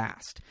move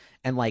fast.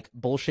 And like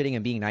bullshitting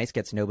and being nice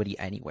gets nobody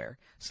anywhere.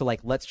 So like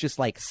let's just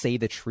like say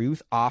the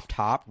truth off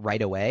top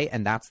right away.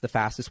 And that's the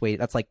fastest way.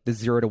 That's like the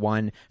 0 to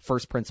 1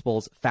 first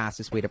principles,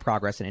 fastest way to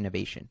progress and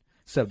innovation.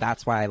 So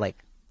that's why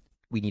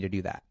we need to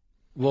do that.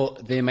 Well,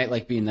 they might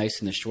like being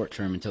nice in the short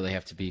term until they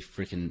have to be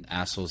freaking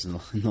assholes in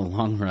the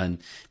long run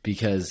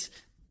because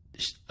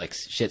like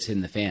shit's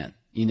hitting the fan,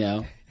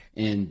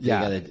 and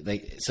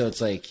so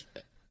it's like,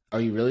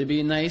 are you really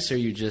being nice, or are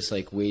you just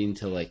like waiting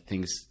till like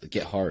things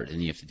get hard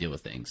and you have to deal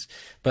with things?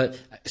 But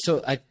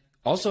so I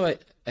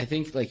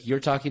think like you're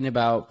talking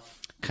about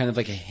kind of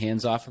like a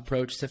hands-off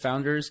approach to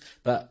founders,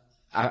 but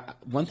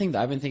one thing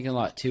that I've been thinking a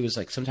lot too is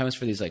like sometimes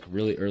for these like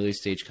really early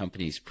stage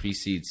companies,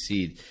 pre-seed,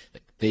 seed,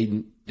 like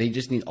they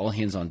just need all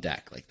hands on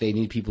deck. Like they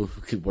need people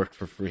who could work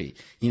for free.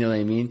 You know what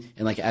I mean?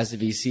 And like as a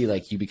VC,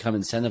 like you become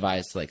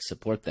incentivized to like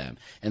support them.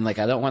 And like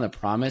I don't want to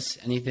promise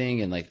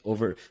anything and like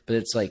but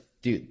it's like,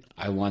 dude,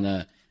 I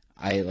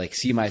like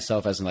see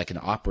myself as like an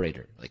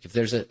operator. Like if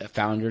there's a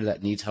founder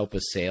that needs help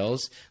with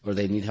sales or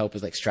they need help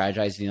with like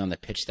strategizing on the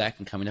pitch deck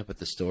and coming up with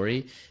the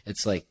story,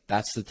 it's like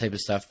that's the type of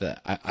stuff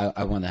that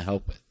I want to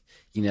help with.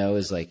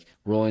 Is like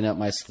rolling up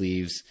my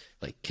sleeves,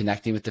 like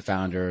connecting with the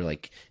founder,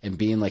 like, and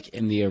being like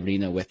in the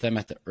arena with them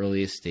at the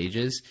earliest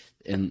stages.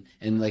 And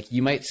like,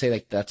 you might say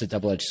like, that's a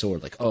double-edged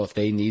sword. Like, oh, if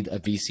they need a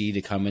VC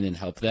to come in and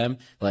help them,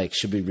 like,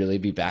 should we really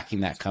be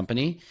backing that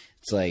company?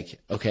 It's like,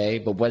 okay,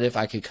 but what if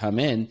I could come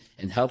in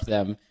and help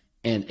them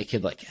and it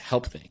could like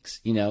help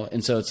things,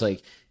 And so it's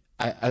like,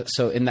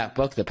 so in that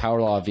book, The Power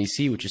Law of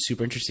VC, which is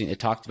super interesting, it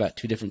talked about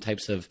two different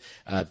types of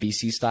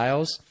VC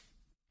styles.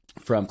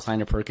 From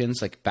Kleiner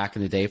Perkins, like back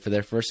in the day for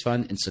their first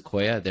fund, and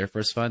Sequoia, their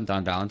first fund,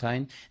 Don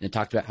Valentine. And it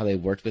talked about how they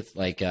worked with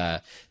like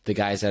the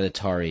guys at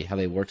Atari, how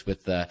they worked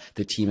with the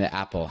team at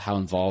Apple, how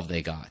involved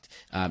they got,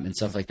 and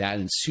stuff like that.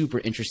 And super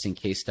interesting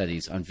case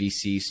studies on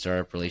VC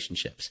startup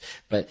relationships.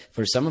 But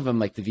for some of them,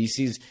 like the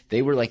VCs,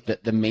 they were like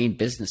the main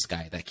business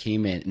guy that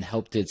came in and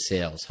helped did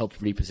sales,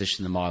 helped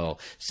reposition the model,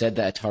 said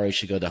that Atari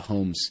should go to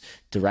homes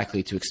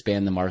directly to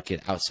expand the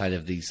market outside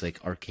of these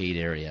like arcade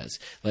areas.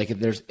 Like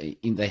if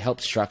they help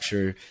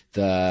structure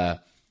the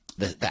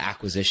the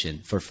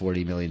acquisition for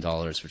 $40 million,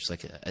 which is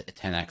like a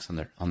 10x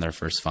on their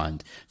first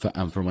fund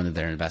for one of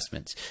their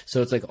investments.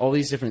 So it's like all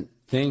these different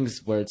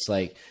things where it's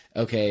like,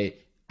 okay,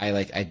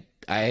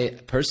 I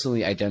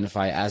personally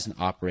identify as an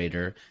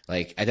operator.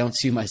 Like, I don't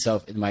see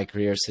myself in my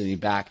career sitting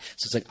back.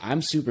 So it's like,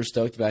 I'm super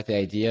stoked about the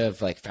idea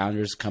of like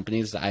founders,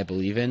 companies that I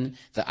believe in,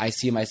 that I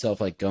see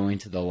myself like going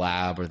to the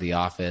lab or the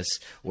office,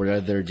 whatever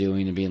they're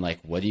doing, and being like,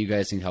 what do you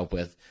guys need help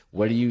with?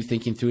 What are you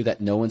thinking through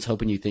that no one's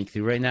helping you think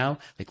through right now?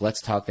 Like,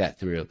 let's talk that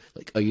through.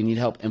 Like, oh, you need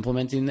help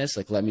implementing this?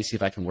 Like, let me see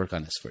if I can work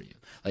on this for you.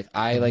 Like,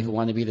 I like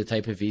want to be the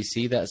type of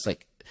VC that's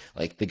like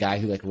the guy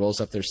who like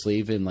rolls up their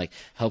sleeve and like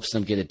helps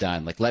them get it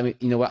done. Like, let me,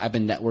 you know what? I've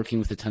been networking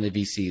with a ton of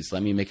VCs.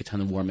 Let me make a ton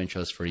of warm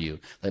intros for you.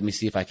 Let me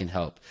see if I can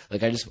help.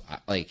 Like, I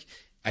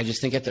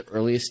just think at the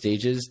earliest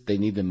stages, they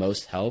need the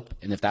most help.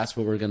 And if that's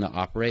where we're going to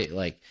operate,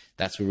 like,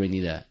 that's where we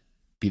need to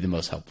be the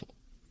most helpful.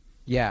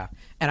 Yeah.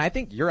 And I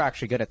think you're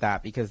actually good at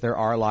that, because there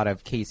are a lot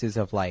of cases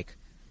of like,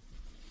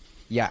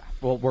 yeah,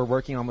 well, we're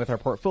working on with our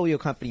portfolio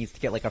companies to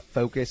get like a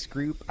focus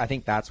group. I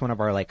think that's one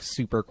of our like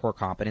super core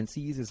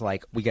competencies is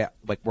like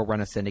we'll run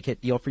a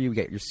syndicate deal for you. We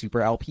get your super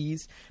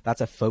LPs.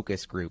 That's a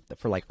focus group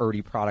for like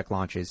early product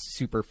launches,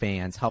 super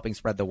fans, helping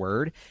spread the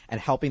word,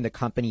 and helping the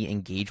company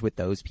engage with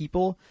those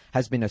people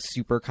has been a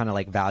super kind of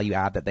like value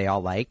add that they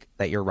all like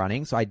that you're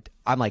running. So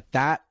I'm like,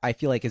 that I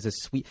feel like is a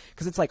sweet,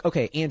 because it's like,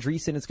 okay,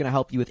 Andreessen is going to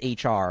help you with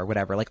HR or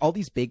whatever, like all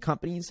these big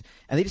companies,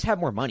 and they just have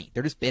more money.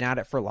 They're just been at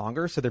it for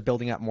longer. So they're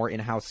building up more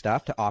in-house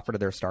stuff to offer to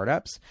their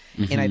startups.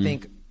 Mm-hmm. And I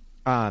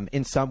think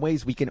in some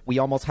ways we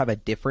almost have a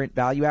different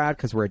value add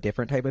because we're a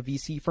different type of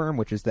VC firm,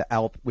 which is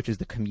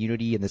the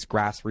community and this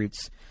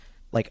grassroots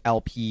like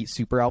LP,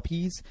 super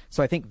LPs.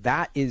 So I think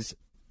that is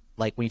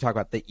like, when you talk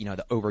about the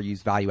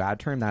overused value add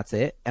term, that's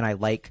it. And I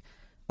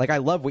I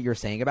love what you're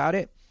saying about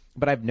it.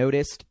 But I've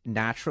noticed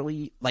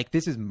naturally, like,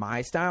 this is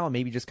my style,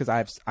 maybe just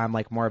because I'm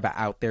like more of an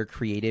out there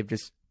creative,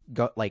 just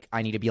go, like,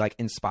 I need to be like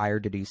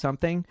inspired to do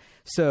something.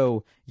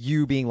 So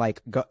you being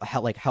like,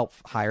 help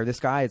hire this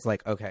guy. It's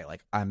like, okay,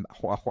 like I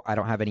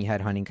don't have any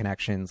headhunting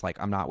connections. Like,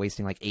 I'm not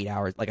wasting like 8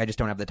 hours. Like, I just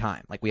don't have the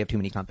time. Like, we have too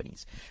many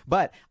companies.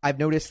 But I've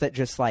noticed that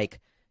just like,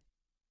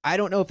 I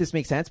don't know if this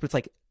makes sense, but it's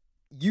like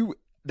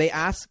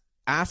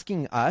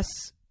asking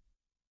us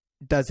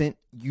doesn't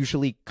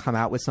usually come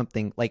out with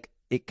something like,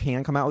 it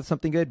can come out with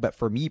something good, but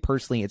for me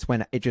personally, it's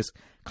when it just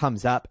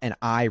comes up and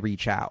I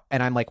reach out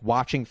and I'm like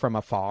watching from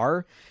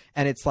afar,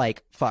 and it's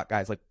like, fuck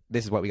guys, like,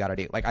 this is what we got to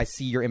do. Like, I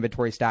see your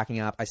inventory stacking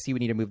up. I see we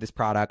need to move this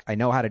product. I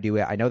know how to do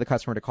it. I know the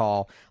customer to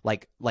call.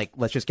 Like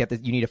let's just get this.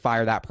 You need to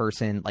fire that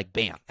person. Like,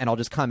 bam. And I'll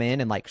just come in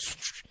and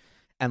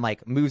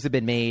like moves have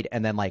been made,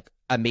 and then like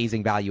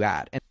amazing value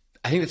add. And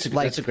I think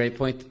that's a great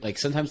point. Like,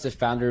 sometimes the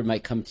founder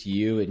might come to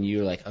you and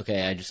you're like,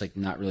 okay, I just like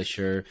not really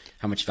sure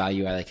how much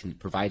value I can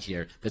provide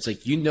here. But it's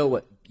like, you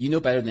know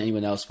better than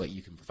anyone else what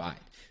you can provide.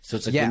 So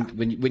it's like, yeah,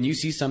 when you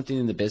see something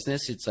in the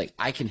business, it's like,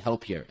 I can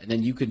help here. And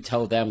then you can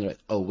tell them, they're like,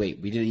 oh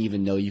wait, we didn't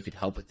even know you could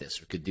help with this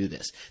or could do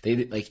this.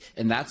 They like,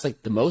 and that's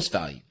like the most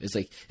value. It's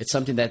like, it's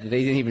something that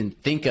they didn't even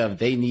think of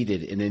they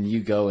needed. And then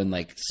you go and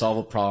like solve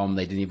a problem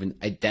they didn't even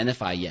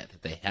identify yet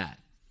that they had.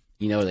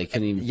 They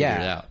couldn't even figure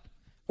it out.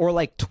 Or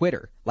like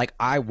Twitter, like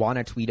I want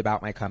to tweet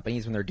about my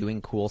companies when they're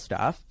doing cool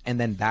stuff, and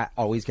then that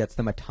always gets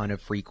them a ton of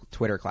free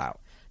Twitter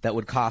clout that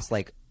would cost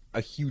like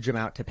a huge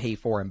amount to pay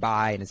for and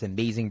buy, and it's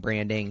amazing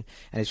branding,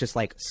 and it's just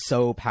like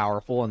so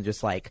powerful, and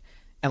just like,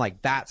 and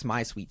like that's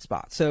my sweet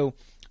spot. So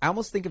I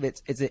almost think of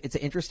it's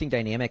an interesting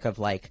dynamic of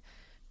like,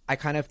 I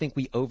kind of think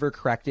we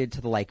overcorrected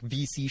to the like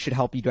VC should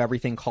help you do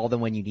everything, call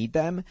them when you need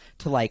them,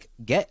 to like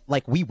get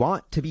like, we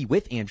want to be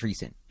with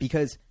Andreessen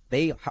because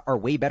they are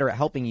way better at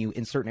helping you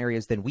in certain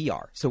areas than we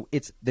are. So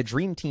it's the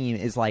dream team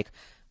is like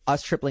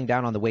us tripling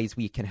down on the ways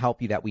we can help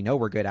you that we know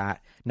we're good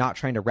at, not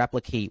trying to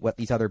replicate what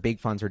these other big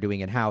funds are doing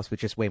in-house with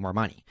just way more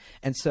money.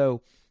 And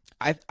so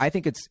I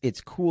think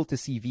it's cool to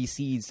see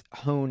VCs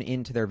hone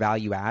into their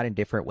value add in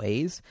different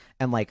ways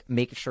and like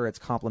make sure it's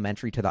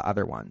complementary to the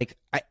other one. Like,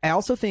 I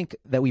also think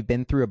that we've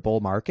been through a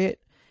bull market,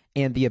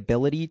 and the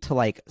ability to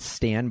like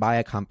stand by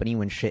a company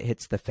when shit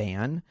hits the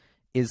fan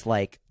is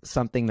like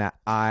something that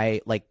I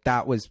like.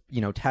 That was,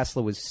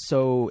 Tesla was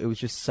it was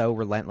just so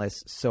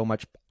relentless, so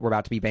much, we're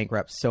about to be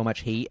bankrupt, so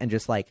much hate, and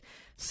just like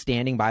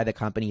standing by the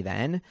company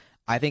then.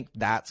 I think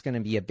that's going to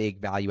be a big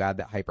value add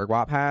that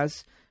Hyperguap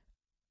has.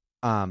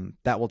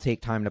 That will take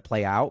time to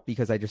play out,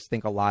 because I just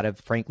think a lot of,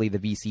 frankly, the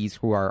VCs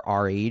who are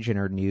our age and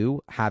are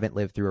new haven't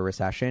lived through a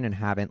recession and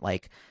haven't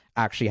like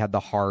actually had the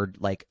hard,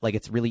 like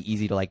it's really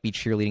easy to like be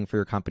cheerleading for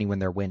your company when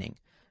they're winning,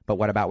 but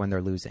what about when they're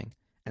losing?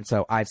 And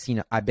so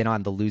I've been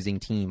on the losing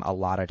team a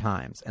lot of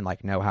times and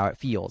like know how it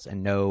feels,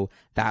 and know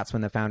that's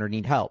when the founder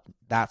need help.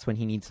 That's when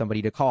he needs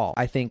somebody to call.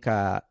 I think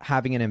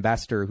having an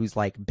investor who's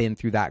like been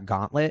through that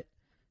gauntlet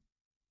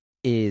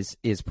is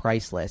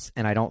priceless.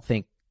 And I don't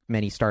think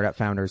many startup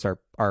founders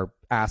are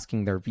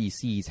asking their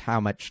VCs how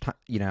much time,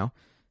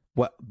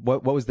 what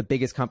was the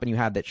biggest company you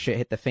had that shit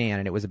hit the fan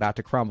and it was about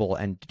to crumble,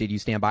 and did you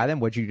stand by them?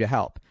 What'd you do to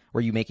help?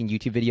 Were you making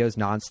YouTube videos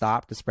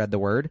nonstop to spread the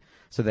word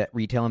so that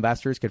retail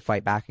investors could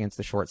fight back against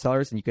the short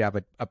sellers and you could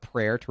have a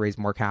prayer to raise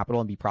more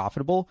capital and be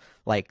profitable?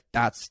 Like,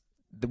 that's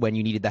when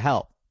you needed the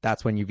help.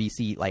 That's when your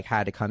VC like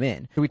had to come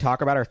in. Can we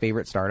talk about our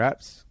favorite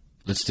startups?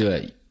 Let's do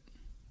it.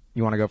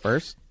 You want to go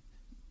first?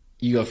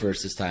 You go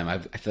first this time. I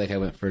feel like I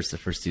went first the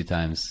first 2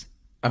 times.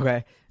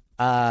 Okay.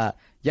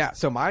 Yeah.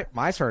 So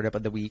my startup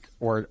of the week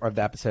or of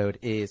the episode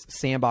is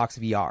Sandbox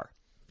VR.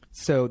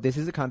 So this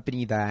is a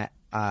company that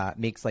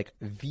makes like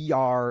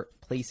VR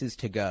places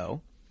to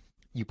go.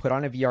 You put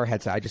on a VR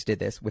headset. I just did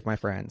this with my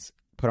friends.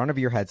 Put on a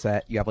VR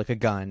headset. You have like a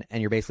gun,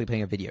 and you're basically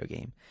playing a video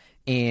game.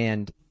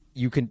 And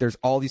you can. There's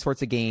all these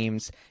sorts of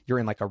games. You're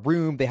in like a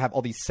room. They have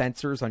all these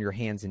sensors on your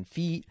hands and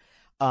feet.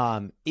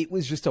 It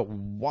was just a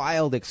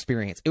wild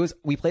experience.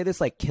 We play this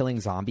like killing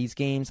zombies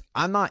games.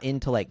 I'm not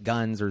into like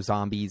guns or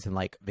zombies and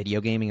like video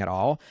gaming at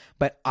all,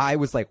 but I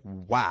was like,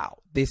 wow,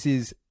 this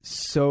is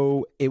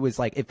so, it was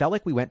like, it felt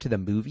like we went to the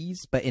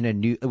movies, but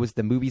it was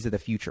the movies of the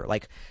future.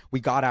 Like, we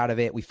got out of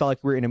it. We felt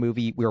like we were in a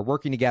movie. We were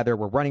working together.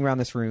 We're running around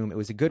this room. It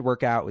was a good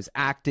workout. It was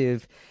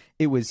active.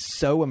 It was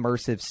so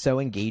immersive, so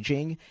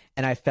engaging.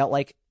 And I felt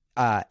like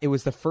it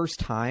was the first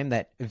time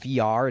that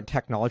VR and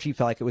technology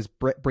felt like it was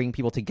bringing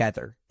people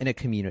together in a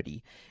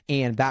community.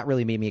 And that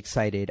really made me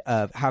excited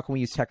of how can we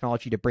use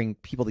technology to bring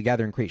people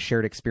together and create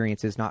shared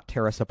experiences, not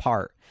tear us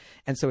apart.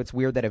 And so it's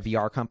weird that a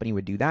VR company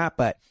would do that,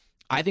 but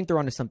I think they're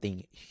onto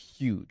something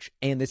huge.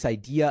 And this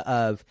idea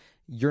of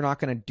you're not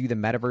going to do the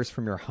metaverse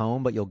from your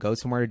home, but you'll go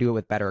somewhere to do it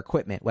with better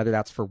equipment, whether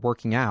that's for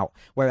working out,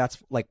 whether that's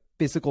like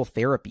physical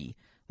therapy.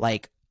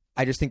 Like,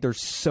 I just think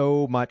there's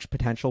so much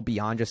potential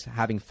beyond just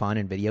having fun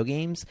in video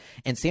games.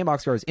 And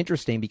Sandbox VR is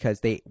interesting because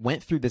they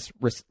went through this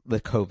risk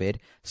with COVID,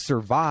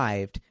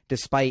 survived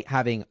despite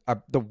having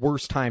the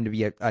worst time to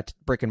be a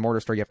brick and mortar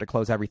store. You have to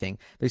close everything.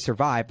 They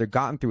survived. They've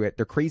gotten through it.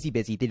 They're crazy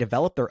busy. They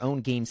developed their own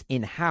games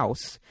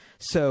in-house.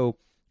 So,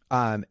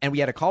 and we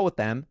had a call with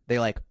them. They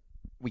like,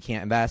 we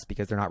can't invest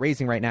because they're not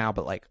raising right now,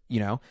 but like,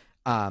 you know,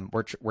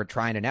 we're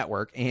trying to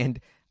network. And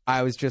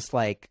I was just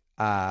like,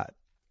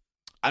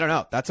 I don't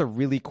know. That's a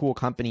really cool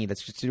company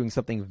that's just doing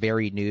something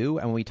very new.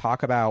 And when we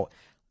talk about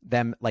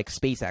them, like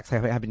SpaceX,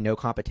 having no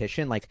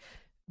competition, like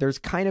there's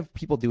kind of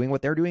people doing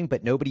what they're doing, but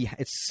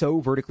it's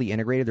so vertically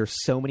integrated.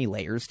 There's so many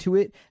layers to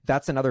it.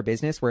 That's another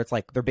business where it's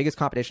like their biggest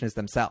competition is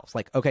themselves.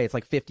 Like, okay, it's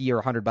like 50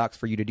 or $100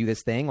 for you to do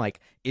this thing. Like,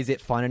 is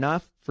it fun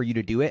enough for you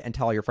to do it and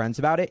tell all your friends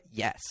about it?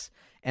 Yes.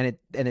 And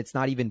it's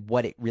not even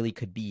what it really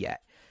could be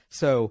yet.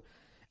 So,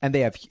 and they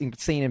have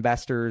insane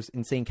investors,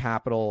 insane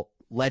capital,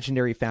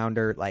 legendary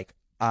founder, like,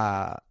 so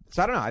I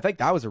don't know. I think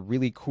that was a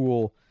really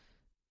cool.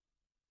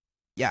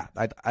 Yeah,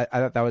 I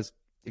thought that was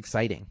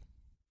exciting.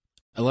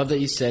 I love that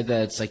you said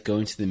that it's like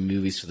going to the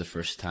movies for the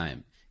first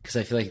time, because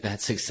I feel like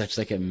that's like such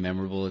like a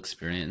memorable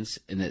experience,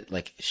 and it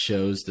like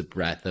shows the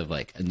breadth of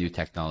like a new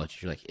technology.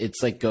 You're like,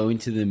 it's like going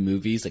to the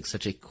movies, like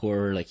such a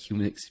core like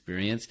human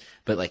experience,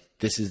 but like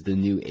this is the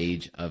new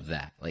age of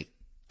that. Like,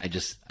 I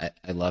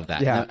love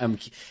that. Yeah. And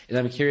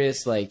I'm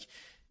curious, like,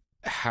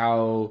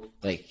 how,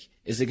 like,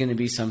 is it going to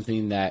be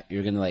something that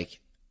you're going to like,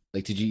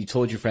 you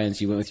told your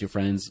friends, you went with your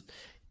friends,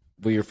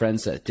 were your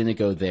friends that didn't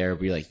go there,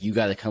 were you like, you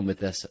got to come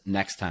with us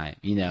next time,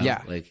 you know?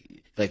 Yeah.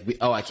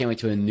 I can't wait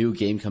till a new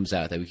game comes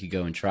out that we could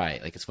go and try.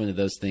 Like, it's one of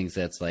those things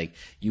that's like,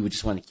 you would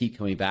just want to keep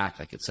coming back.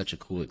 Like, it's such a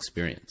cool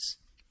experience.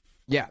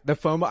 Yeah. The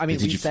FOMO, I mean,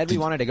 we said we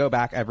wanted to go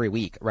back every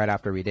week right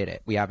after we did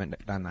it. We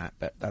haven't done that,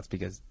 but that's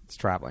because it's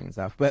traveling and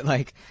stuff. But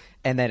like,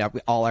 and then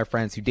all our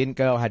friends who didn't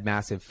go had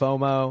massive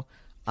FOMO.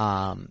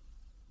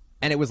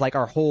 And it was like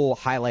our whole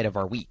highlight of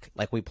our week.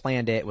 Like, we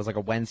planned it. It was like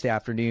a Wednesday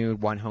afternoon.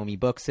 One homie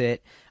books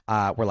it.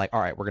 We're like,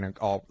 all right, we're going to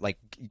all like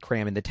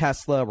cram in the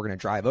Tesla. We're going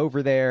to drive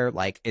over there.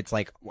 Like, it's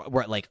like,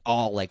 we're like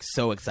all like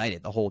so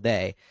excited the whole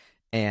day.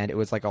 And it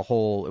was like it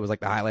was like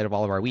the highlight of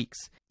all of our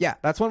weeks. Yeah.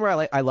 That's one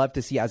where I love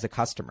to see as a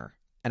customer.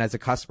 And as a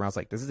customer, I was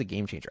like, this is a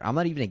game changer. I'm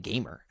not even a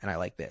gamer and I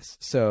like this.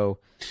 So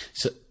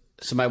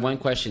my one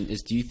question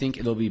is, do you think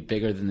it'll be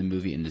bigger than the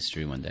movie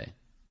industry one day?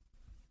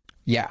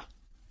 Yeah.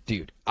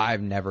 Dude,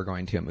 I'm never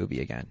going to a movie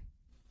again.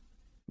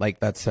 Like,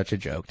 that's such a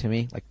joke to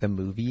me. Like, the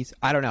movies.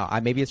 I don't know.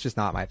 Maybe it's just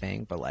not my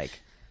thing, but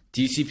like.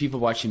 Do you see people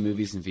watching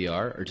movies in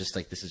VR, or just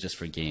like this is just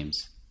for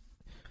games?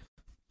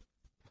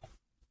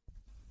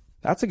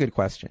 That's a good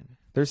question.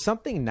 There's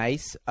something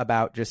nice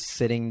about just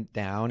sitting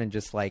down and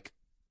just like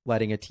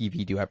letting a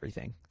TV do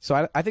everything.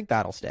 So I think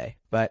that'll stay.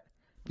 But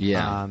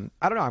yeah,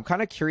 I don't know. I'm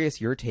kind of curious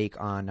your take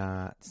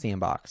on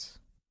Sandbox.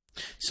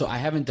 So I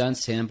haven't done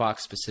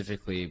Sandbox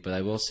specifically, but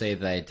I will say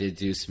that I did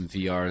do some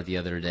VR the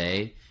other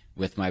day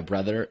with my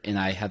brother, and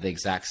I had the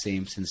exact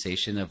same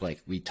sensation of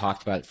like, we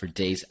talked about it for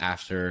days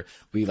after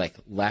we like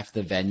left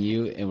the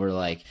venue, and we're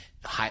like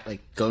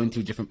going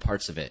through different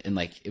parts of it, and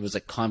like it was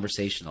like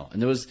conversational,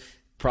 and it was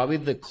probably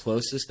the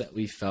closest that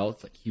we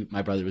felt. Like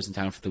my brother was in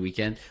town for the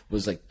weekend,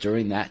 was like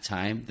during that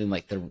time, then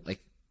like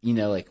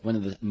one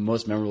of the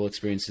most memorable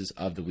experiences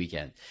of the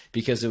weekend,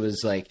 because it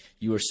was like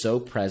you were so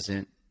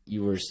present.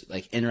 you were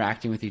like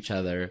interacting with each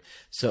other.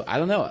 So I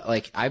don't know,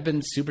 like I've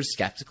been super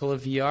skeptical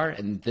of VR,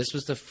 and this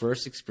was the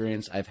first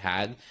experience I've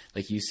had,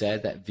 like you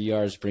said, that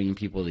VR is bringing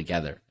people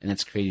together and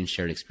it's creating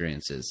shared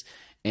experiences.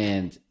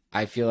 And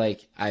I feel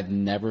like I've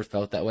never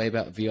felt that way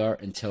about VR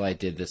until I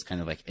did this kind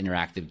of like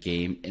interactive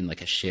game in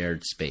like a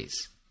shared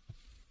space.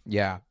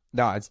 Yeah.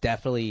 No, it's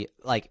definitely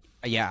like,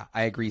 yeah,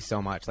 I agree so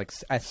much. Like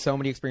so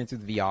many experiences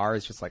with VR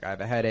is just like, I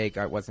have a headache.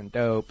 I wasn't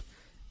dope.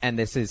 And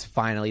this is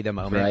finally the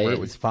moment where it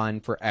was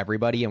fun for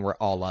everybody and we're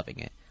all loving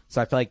it. So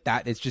I feel like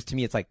that is just, to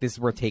me, it's like, this is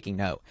worth taking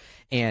note.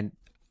 And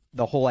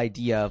the whole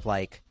idea of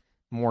like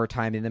more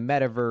time in the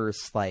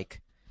metaverse,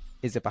 like,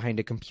 is it behind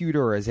a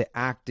computer or is it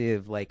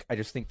active? Like, I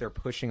just think they're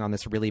pushing on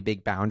this really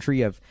big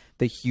boundary of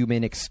the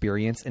human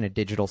experience in a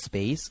digital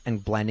space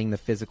and blending the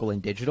physical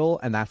and digital.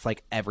 And that's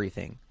like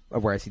everything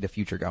of where I see the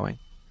future going.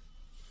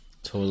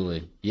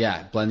 Totally.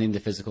 Yeah. Blending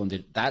the physical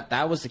and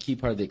that was the key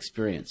part of the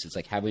experience. It's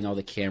like having all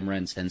the camera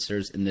and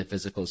sensors in the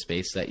physical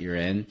space that you're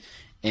in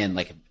and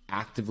like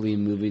actively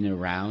moving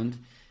around.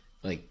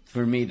 Like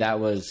for me,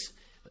 that was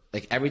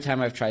like every time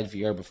I've tried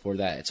VR before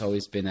that, it's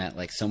always been at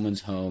like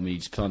someone's home and you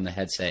just put on the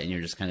headset and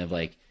you're just kind of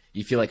like,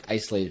 you feel like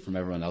isolated from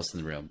everyone else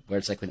in the room, where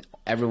it's like when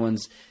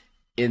everyone's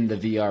in the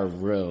VR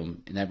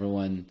room and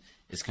everyone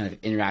is kind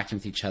of interacting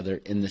with each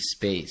other in the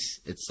space.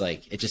 It's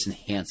like, it just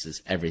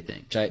enhances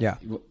everything.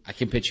 I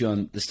can pitch you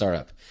on the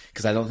startup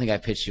because I don't think I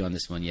pitched you on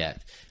this one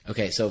yet.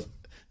 Okay. So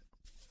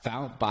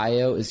Fount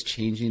Bio is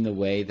changing the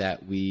way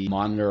that we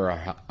monitor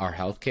our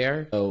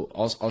healthcare. So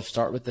I'll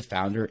start with the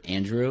founder.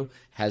 Andrew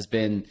has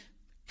been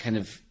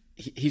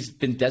he's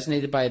been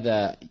designated by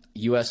the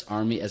U.S.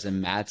 Army as a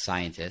mad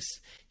scientist.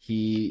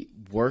 He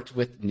worked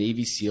with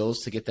Navy SEALs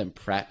to get them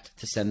prepped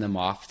to send them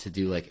off to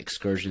do like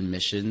excursion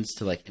missions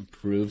to like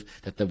improve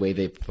the way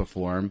they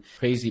perform.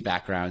 Crazy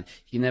background.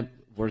 He ended up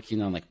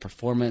working on like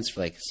performance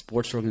for like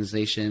sports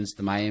organizations,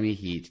 the Miami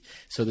Heat.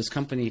 So this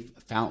company,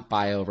 Fount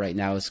Bio, right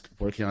now is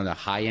working on a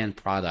high-end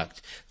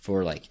product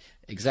for like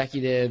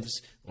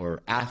executives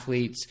or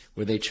athletes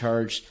where they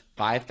charge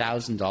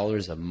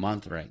 $5,000 a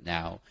month right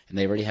now, and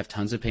they already have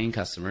tons of paying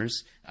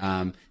customers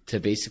to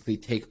basically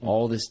take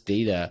all this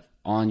data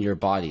on your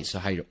body. So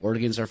how your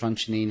organs are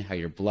functioning, how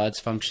your blood's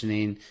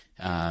functioning,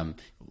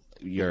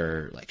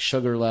 your like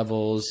sugar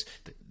levels.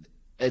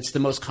 It's the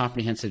most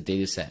comprehensive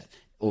data set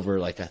over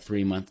like a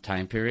 3-month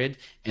time period.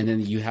 And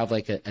then you have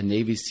like a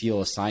Navy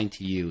SEAL assigned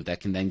to you that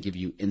can then give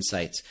you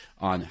insights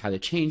on how to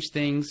change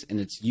things. And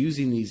it's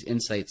using these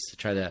insights to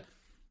try to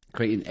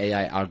create an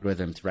AI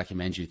algorithm to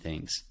recommend you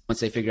things. Once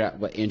they figure out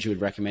what Andrew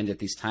would recommend at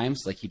these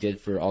times, like he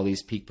did for all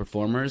these peak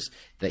performers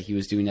that he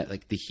was doing at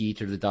like the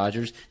Heat or the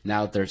Dodgers,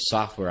 now their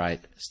software,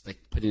 like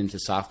put it into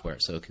software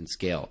so it can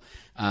scale.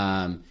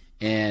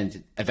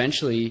 And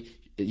eventually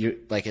you're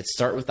like, it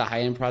start with the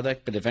high-end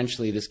product, but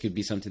eventually this could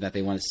be something that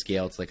they want to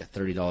scale to like a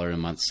 $30 a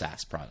month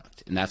SaaS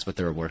product. And that's what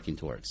they're working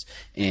towards.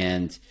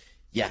 And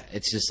yeah,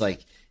 it's just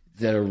like,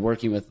 they're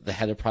working with the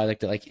head of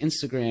product at like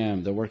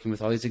Instagram. They're working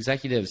with all these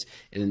executives,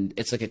 and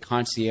it's like a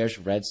concierge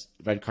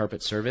red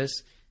carpet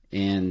service.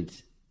 And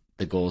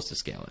the goal is to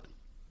scale it.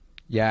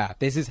 Yeah,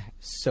 this is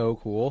so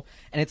cool.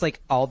 And it's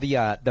like all the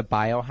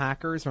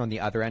biohackers are on the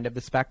other end of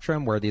the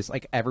spectrum, where these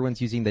like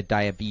everyone's using the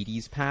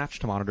diabetes patch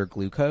to monitor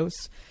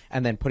glucose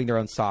and then putting their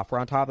own software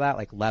on top of that,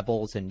 like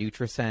Levels and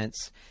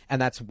NutriSense.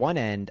 And that's one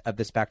end of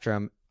the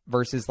spectrum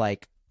versus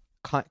like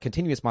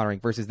continuous monitoring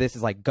versus this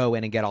is like go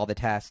in and get all the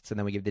tests and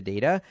then we give the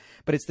data.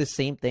 But it's the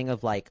same thing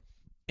of like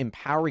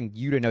empowering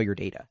you to know your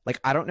data.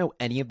 Like I don't know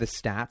any of the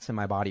stats in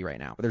my body right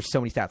now, but there's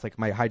so many stats, like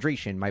my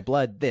hydration, my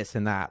blood, this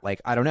and that. Like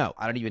I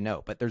don't even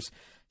know, but there's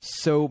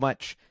so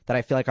much that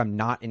I feel like I'm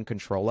not in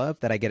control of,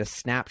 that I get a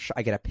snapshot,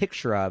 I get a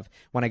picture of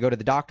when I go to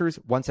the doctors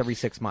once every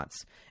 6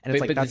 months. And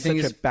it's like, that's such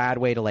a bad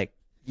way to like,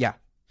 yeah.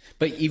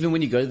 But even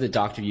when you go to the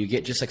doctor, you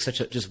get just like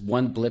just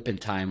one blip in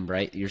time,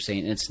 right? You're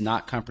saying, and it's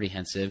not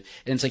comprehensive.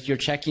 And it's like you're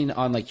checking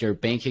on like your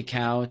bank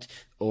account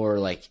or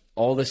like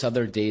all this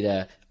other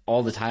data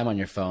all the time on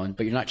your phone,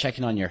 but you're not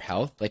checking on your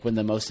health, like one of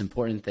the most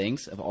important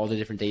things of all the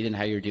different data and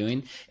how you're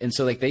doing. And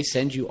so like they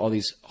send you all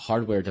these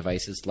hardware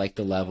devices like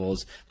the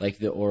Levels, like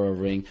the Oura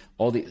Ring,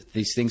 all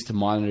these things to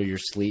monitor your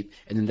sleep.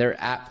 And then their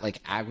app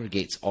like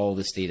aggregates all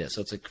this data.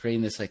 So it's like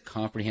creating this like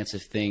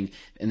comprehensive thing,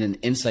 and then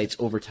insights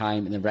over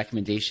time, and then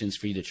recommendations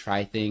for you to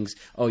try things.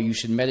 Oh, you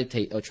should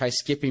meditate. Oh, try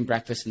skipping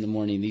breakfast in the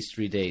morning these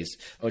 3 days.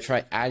 Oh,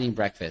 try adding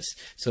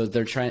breakfast. So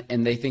they're trying,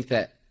 and they think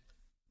that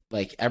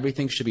like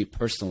everything should be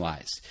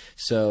personalized.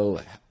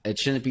 So it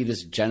shouldn't be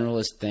this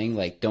generalist thing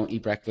like don't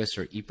eat breakfast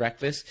or eat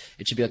breakfast.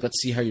 It should be like,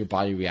 let's see how your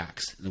body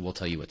reacts, and then we'll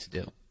tell you what to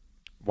do.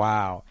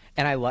 Wow.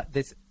 And I love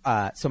this.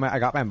 I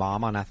got my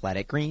mom on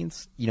Athletic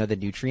Greens, you know, the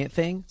nutrient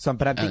thing.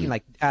 But I'm thinking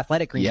like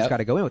Athletic Greens has got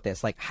to go in with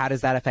this. Like, how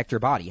does that affect your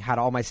body? How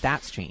do all my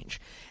stats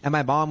change? And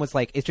my mom was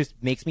like, it just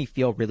makes me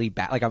feel really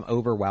bad. Like I'm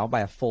overwhelmed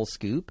by a full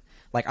scoop.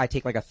 Like I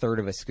take like a third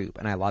of a scoop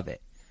and I love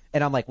it.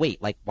 And I'm like,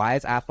 wait, like, why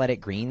is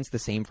athletic greens the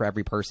same for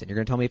every person? You're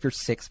going to tell me if you're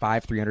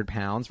 6'5", 300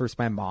 pounds versus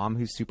my mom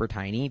who's super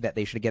tiny that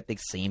they should get the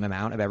same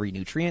amount of every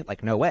nutrient?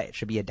 Like, no way. It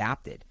should be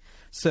adapted.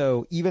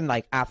 So even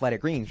like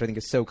athletic greens, which I think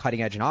is so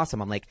cutting edge and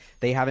awesome, I'm like,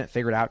 they haven't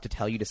figured out to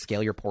tell you to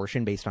scale your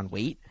portion based on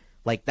weight.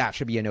 Like, that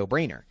should be a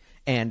no-brainer.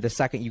 And the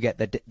second you get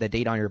the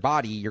data on your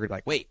body, you're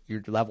like, wait,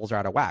 your levels are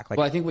out of whack. Like,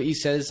 well, I think what you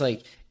said is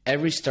like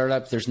every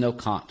startup, there's no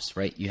comps,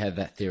 right? You have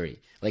that theory.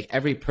 Like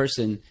every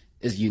person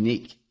is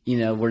unique. You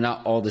know, we're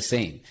not all the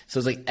same. So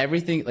it's like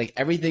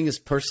everything is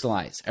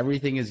personalized.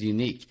 Everything is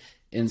unique.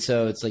 And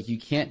so it's like you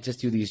can't just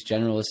do these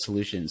generalist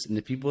solutions. And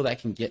the people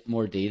that can get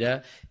more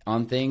data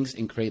on things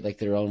and create like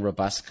their own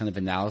robust kind of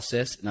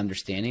analysis and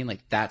understanding,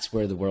 like that's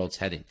where the world's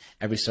heading.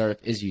 Every startup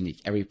is unique.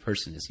 Every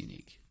person is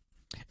unique.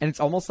 And it's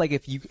almost like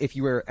if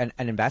you were an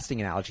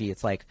investing analogy,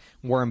 it's like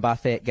Warren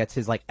Buffett gets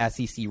his like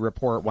SEC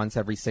report once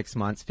every 6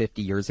 months,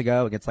 50 years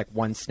ago. It gets like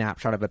one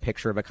snapshot of a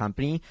picture of a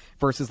company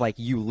versus like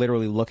you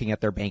literally looking at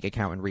their bank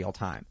account in real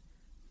time,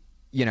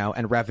 you know,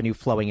 and revenue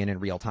flowing in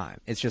real time.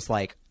 It's just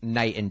like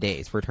night and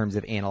days for terms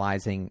of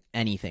analyzing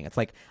anything. It's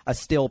like a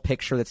still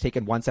picture that's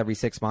taken once every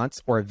 6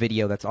 months or a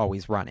video that's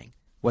always running.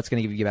 What's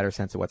going to give you a better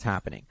sense of what's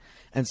happening?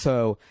 And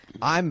so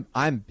I'm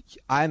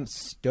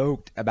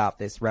stoked about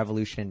this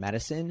revolution in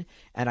medicine.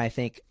 And I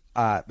think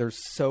there's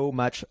so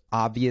much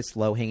obvious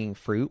low-hanging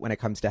fruit when it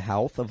comes to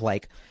health of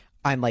like,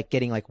 I'm like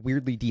getting like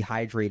weirdly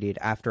dehydrated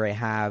after I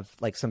have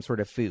like some sort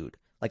of food.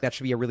 Like that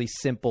should be a really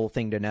simple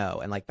thing to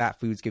know. And like that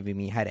food's giving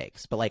me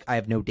headaches, but like I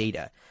have no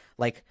data.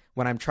 Like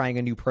when I'm trying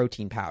a new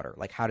protein powder,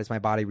 like how does my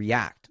body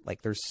react?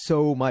 Like there's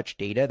so much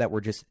data that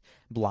we're just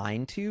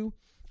blind to.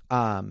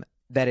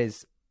 That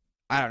is,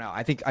 I don't know.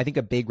 I think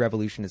a big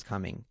revolution is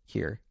coming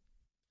here.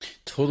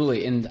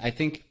 Totally. And I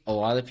think a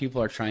lot of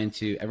people are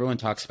everyone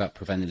talks about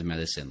preventative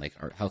medicine, like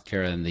our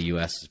healthcare in the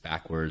US is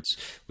backwards.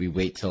 We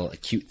wait till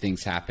acute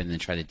things happen and then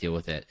try to deal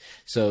with it.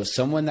 So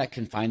someone that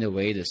can find a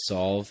way to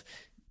solve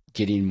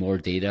getting more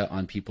data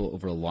on people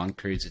over long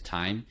periods of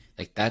time,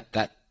 like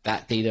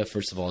that data,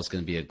 first of all, is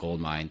going to be a gold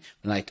mine.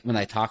 When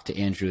I talked to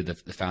Andrew, the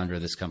founder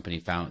of this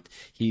company,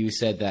 he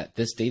said that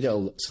this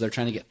data, so they're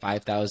trying to get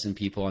 5,000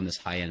 people on this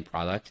high-end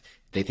product.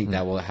 They think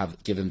that will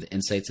give them the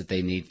insights that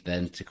they need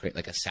then to create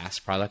like a SaaS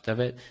product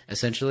of it,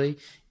 essentially.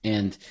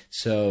 And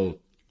so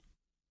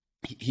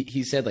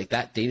he said like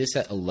that data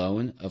set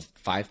alone of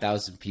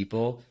 5,000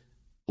 people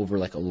over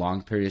like a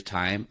long period of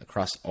time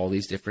across all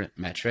these different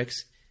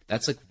metrics,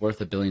 that's like worth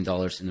 $1 billion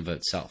in and of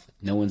itself.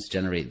 No one's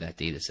generated that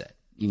data set.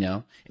 You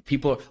know,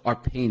 people are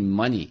paying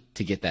money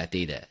to get that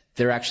data.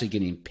 They're actually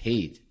getting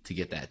paid to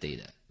get that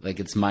data. Like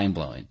it's mind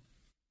blowing.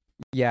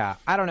 Yeah,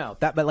 I don't know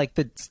that, but like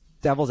the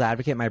devil's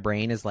advocate in my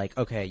brain is like,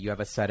 okay, you have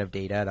a set of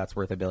data that's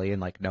worth $1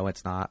 billion. Like, no,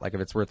 it's not. Like if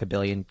it's worth $1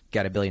 billion,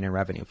 get $1 billion in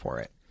revenue for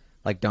it.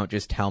 Like, don't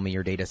just tell me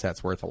your data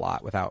set's worth a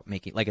lot without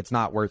making, like, it's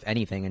not worth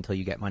anything until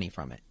you get money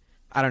from it.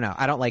 I don't know.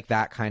 I don't like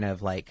that kind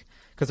of like,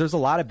 because there's a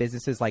lot of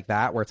businesses like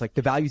that where it's like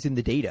the value's in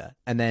the data,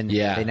 and then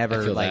they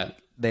never like that.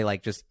 They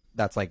like just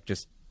that's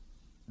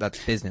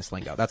business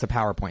lingo. That's a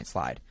PowerPoint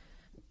slide.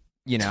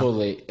 You know,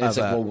 totally. It's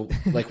like, well,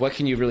 like, what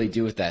can you really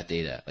do with that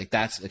data? Like,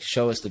 that's like,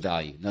 show us the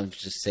value. Not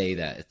just say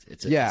that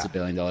it's a $1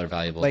 billion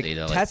valuable like,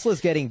 data.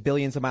 Tesla's getting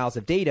billions of miles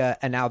of data,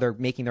 and now they're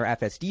making their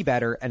FSD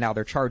better, and now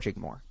they're charging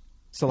more.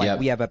 So like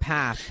we have a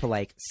path to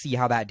like see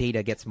how that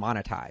data gets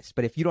monetized.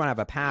 But if you don't have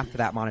a path to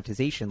that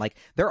monetization, like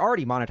they're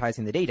already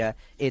monetizing the data.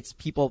 It's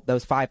people,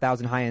 those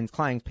 5,000 high-end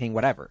clients paying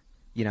whatever,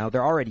 you know,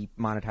 they're already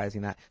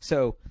monetizing that.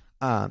 So,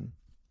 yeah,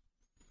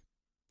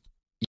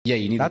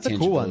 you need that's the a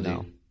cool one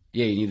though.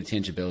 Yeah, you need the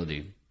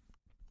tangibility.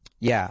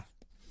 Yeah.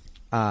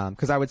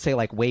 Because I would say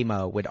like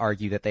Waymo would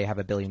argue that they have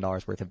 $1 billion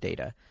worth of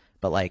data,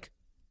 but like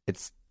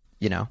it's,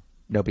 you know,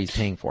 nobody's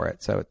paying for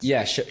it. So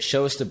it's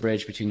show us the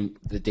bridge between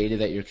the data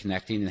that you're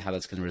connecting and how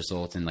that's going to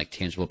result in like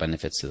tangible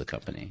benefits to the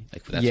company.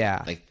 Like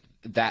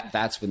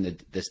that's when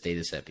this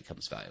data set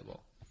becomes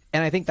valuable.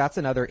 And I think that's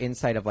another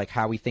insight of like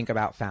how we think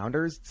about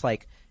founders. It's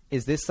like,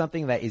 is this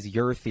something that is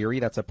your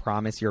theory that's a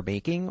promise you're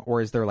making,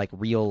 or is there like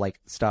real like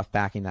stuff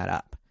backing that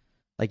up?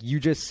 Like you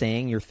just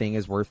saying your thing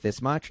is worth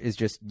this much is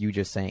just you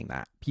just saying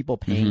that. People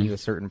paying you a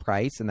certain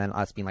price, and then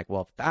us being like,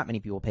 well, if that many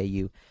people pay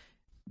you,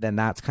 then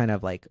that's kind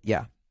of like,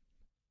 yeah.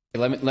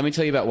 Let me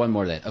tell you about one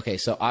more then. Okay,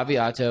 so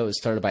Aviato is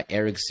started by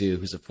Eric Zhu,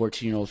 who's a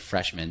 14-year-old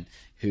freshman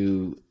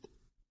who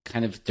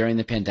kind of during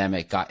the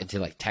pandemic got into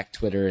like tech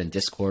Twitter and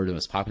Discord and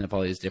was popping up all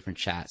these different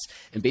chats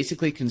and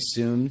basically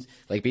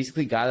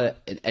got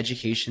an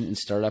education in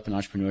startup and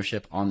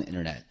entrepreneurship on the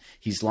internet.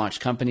 He's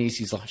launched companies,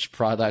 he's launched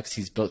products,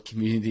 he's built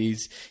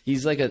communities.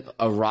 He's like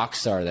a rock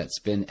star that's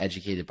been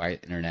educated by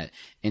the internet.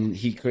 And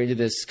he created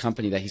this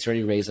company that he's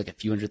already raised like a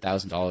few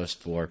 $100,000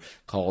 for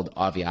called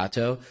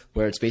Aviato,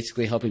 where it's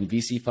basically helping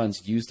VC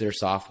funds use their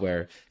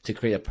software to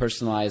create a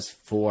personalized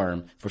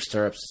form for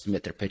startups to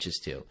submit their pitches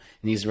to.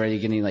 And he's already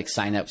getting like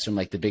sign up signups from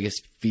like the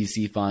biggest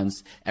VC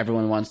funds.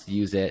 Everyone wants to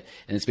use it.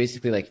 And it's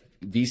basically like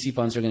VC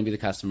funds are going to be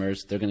the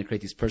customers. They're going to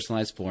create these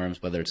personalized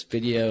forms, whether it's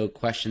video,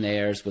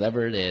 questionnaires,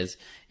 whatever it is.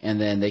 And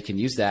then they can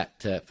use that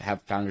to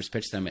have founders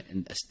pitch them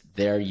in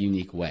their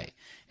unique way.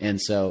 And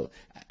so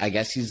I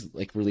guess he's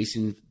like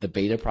releasing the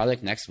beta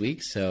product next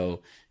week.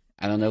 So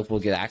I don't know if we'll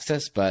get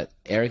access, but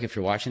Eric, if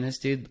you're watching this,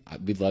 dude,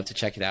 we'd love to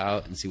check it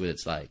out and see what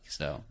it's like.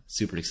 So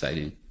super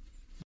exciting.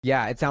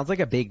 Yeah, it sounds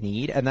like a big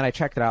need. And then I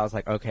checked it out. I was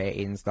like, okay,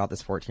 Aiden's got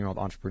this 14-year-old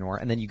entrepreneur.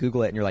 And then you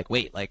Google it and you're like,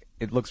 wait, like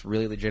it looks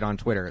really legit on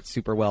Twitter. It's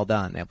super well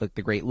done. They have like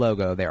the great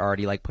logo. They're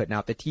already like putting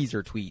out the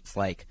teaser tweets.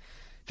 Like,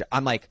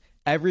 I'm like,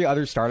 every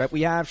other startup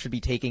we have should be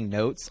taking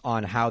notes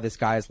on how this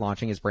guy is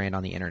launching his brand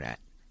on the internet.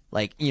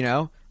 Like, you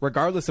know,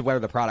 regardless of whether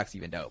the product's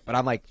even dope. But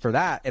I'm like, for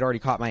that, it already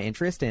caught my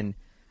interest. And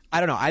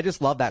I don't know. I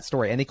just love that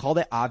story. And they called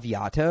it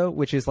Aviato,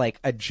 which is like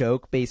a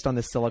joke based on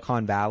the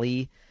Silicon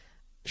Valley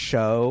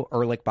show,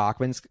 Erlich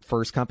Bachman's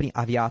first company,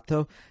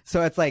 Aviato.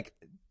 So it's like,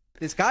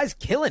 this guy's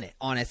killing it,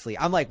 honestly.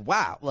 I'm like,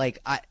 wow.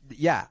 Like, I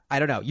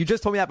don't know. You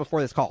just told me that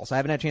before this call, so I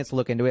haven't had a chance to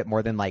look into it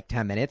more than like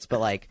 10 minutes. But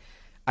like,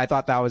 I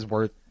thought that was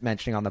worth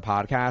mentioning on the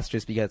podcast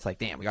just because it's like,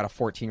 damn, we got a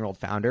 14-year-old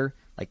founder.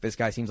 Like, this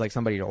guy seems like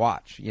somebody to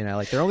watch. You know,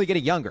 like they're only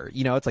getting younger.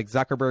 You know, it's like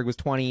Zuckerberg was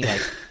 20.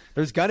 Like,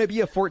 there's gonna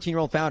be a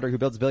 14-year-old founder who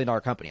builds a $1 billion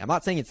company. I'm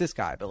not saying it's this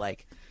guy, but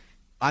like,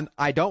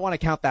 I don't want to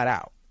count that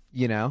out.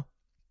 You know.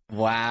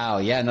 Wow.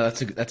 Yeah, no,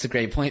 that's a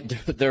great point.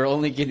 They're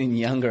only getting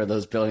younger,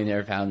 those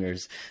billionaire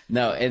founders.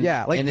 No, and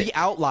yeah, like the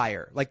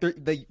outlier, like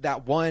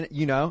that one,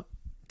 you know.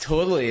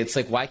 Totally. It's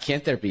like, why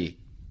can't there be?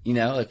 You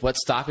know, like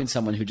what's stopping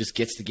someone who just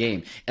gets the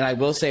game? And I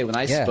will say, when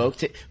I spoke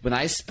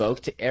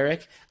to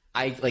Eric,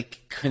 I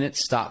like couldn't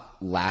stop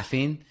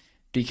laughing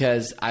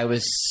because I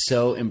was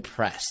so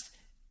impressed.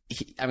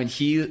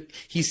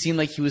 He seemed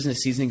like he was a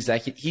seasoned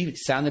executive. He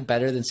sounded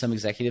better than some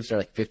executives that are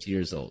like 50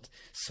 years old.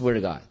 Swear to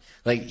God.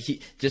 Like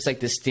he just like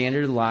the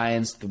standard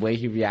lines, the way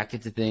he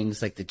reacted to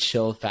things, like the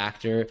chill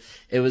factor.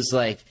 It was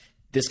like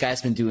this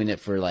guy's been doing it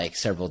for like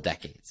several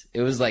decades.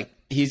 It was like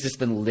he's just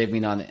been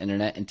living on the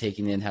internet and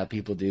taking in how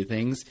people do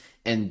things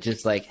and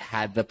just like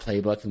had the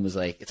playbook and was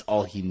like, it's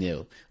all he knew.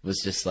 It was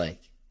just like,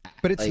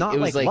 but it's not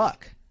like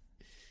luck.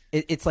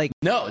 It's like,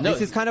 no,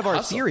 this is kind of our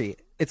hustle. theory.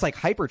 It's like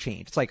hyper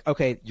change. It's like,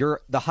 okay,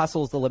 the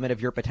hustle is the limit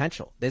of your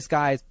potential. This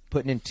guy's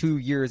putting in 2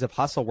 years of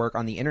hustle work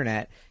on the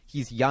internet.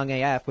 He's young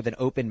AF with an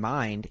open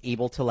mind,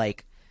 able to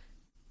like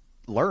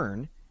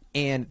learn.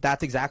 And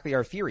that's exactly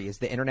our theory is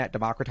the internet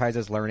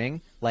democratizes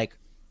learning. Like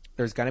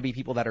there's going to be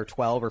people that are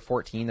 12 or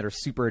 14 that are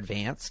super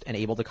advanced and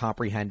able to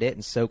comprehend it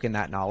and soak in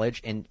that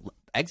knowledge and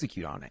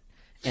execute on it.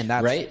 And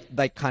that's right.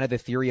 Like kind of the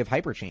theory of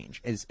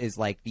hyperchange is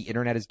like the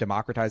internet is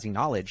democratizing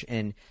knowledge.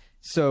 And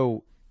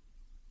so,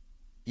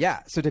 yeah.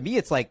 So to me,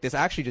 it's like this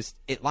actually just,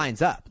 it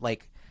lines up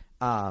like,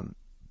 and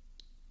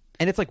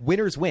it's like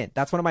winners win.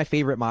 That's one of my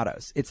favorite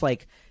mottos. It's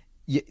like,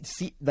 you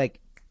see, like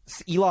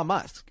Elon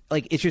Musk,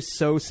 like it's just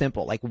so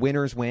simple, like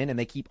winners win. And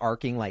they keep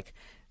arcing like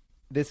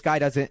this guy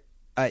doesn't,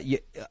 I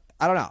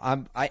don't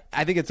know.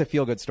 I think it's a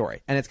feel good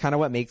story. And it's kind of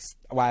what makes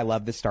why I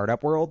love the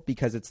startup world,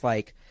 because it's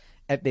like,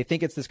 they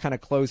think it's this kind of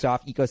closed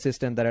off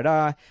ecosystem,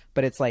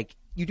 but it's like,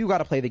 you do got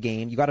to play the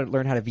game. You got to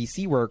learn how to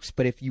VC works.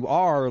 But if you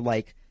are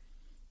like,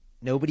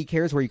 nobody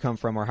cares where you come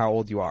from or how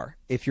old you are.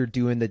 If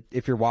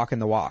you're walking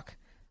the walk,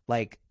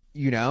 like,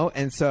 you know?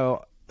 And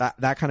so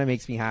that kind of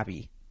makes me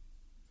happy.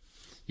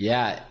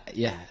 Yeah.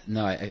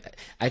 No,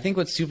 I think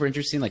what's super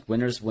interesting, like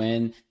winners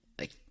win,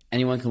 like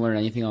anyone can learn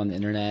anything on the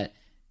internet.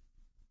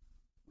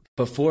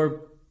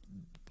 Before,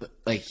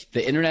 like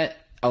the internet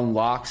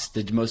unlocks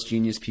the most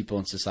genius people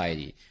in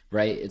society,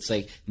 right? It's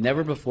like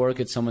never before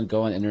could someone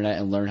go on the internet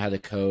and learn how to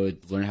code,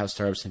 learn how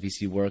startups and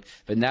VC work.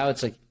 But now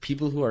it's like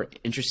people who are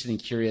interested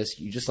and curious,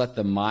 you just let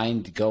the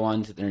mind go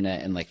onto the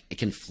internet and like it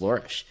can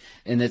flourish.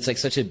 And it's like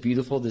such a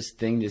beautiful this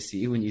thing to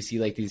see when you see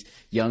like these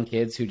young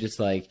kids who just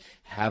like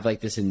have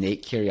like this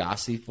innate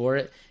curiosity for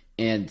it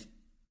and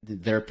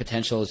their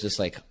potential is just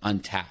like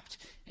untapped.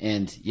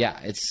 And yeah,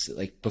 it's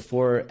like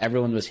before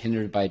everyone was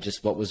hindered by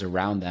just what was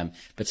around them.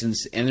 But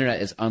since the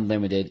internet is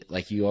unlimited,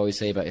 like you always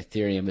say about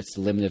Ethereum, it's the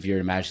limit of your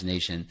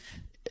imagination.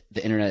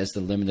 The internet is the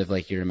limit of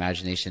like your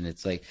imagination.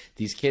 It's like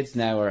these kids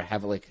now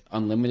have like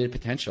unlimited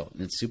potential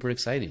and it's super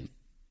exciting.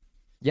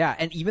 Yeah.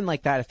 And even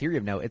like that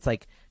Ethereum note, it's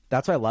like,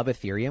 that's why I love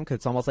Ethereum, because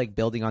it's almost like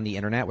building on the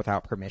internet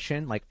without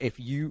permission. Like if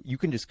you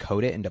can just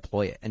code it and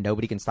deploy it and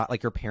nobody can stop,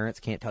 like your parents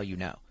can't tell you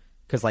no,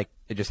 because like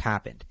it just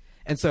happened.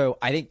 And so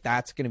I think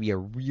that's going to be a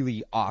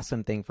really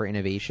awesome thing for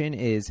innovation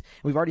is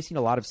we've already seen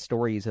a lot of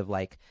stories of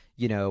like,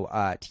 you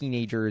know,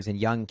 teenagers and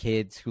young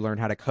kids who learn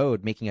how to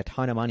code, making a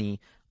ton of money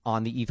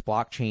on the ETH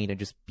blockchain and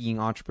just being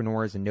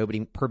entrepreneurs and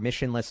nobody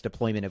permissionless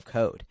deployment of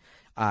code.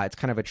 It's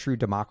kind of a true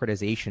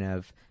democratization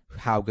of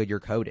how good your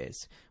code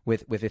is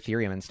with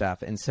Ethereum and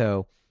stuff. And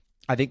so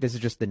I think this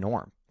is just the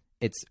norm.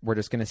 We're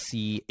just going to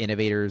see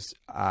innovators,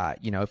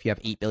 you know, if you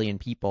have 8 billion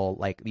people,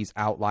 like these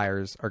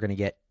outliers are going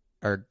to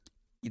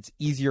it's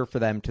easier for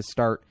them to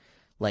start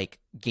like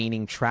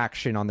gaining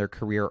traction on their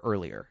career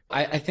earlier.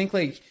 I think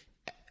like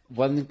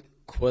one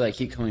quote I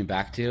keep coming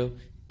back to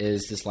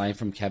is this line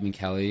from Kevin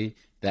Kelly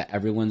that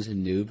everyone's a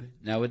noob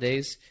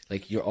nowadays.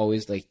 Like you're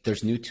always like,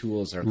 there's new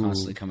tools that are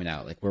constantly coming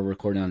out. Like we're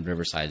recording on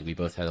Riverside. We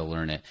both had to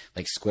learn it,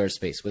 like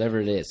Squarespace,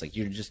 whatever it is. Like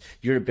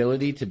your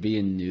ability to be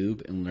a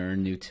noob and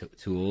learn new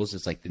tools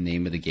is like the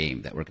name of the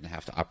game that we're going to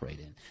have to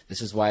operate in.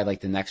 This is why like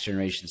the next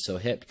generation is so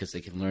hip, because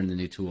they can learn the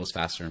new tools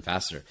faster and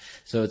faster.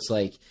 So it's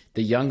like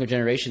the younger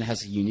generation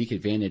has a unique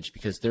advantage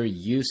because they're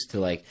used to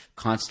like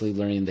constantly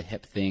learning the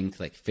hip thing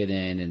to like fit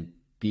in and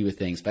be with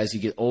things. But as you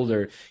get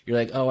older, you're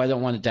like, oh, I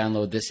don't want to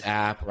download this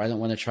app, or I don't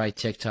want to try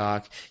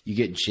TikTok. You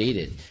get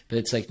jaded. But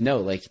it's like, no,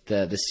 like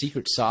the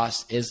secret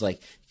sauce is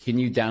like, can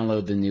you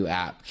download the new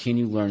app? Can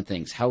you learn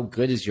things? How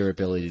good is your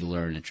ability to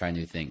learn and try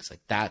new things?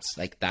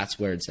 That's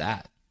where it's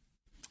at.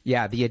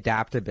 Yeah, the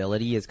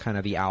adaptability is kind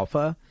of the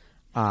alpha.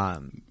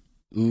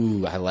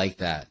 Ooh, I like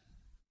that.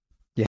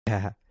 Yeah,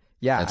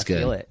 that's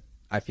good.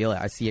 I feel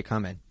it. I see it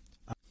coming.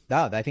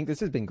 No, I think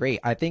this has been great.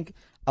 I think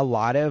a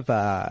lot of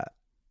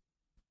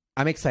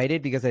I'm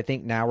excited because I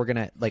think now we're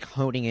gonna like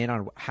honing in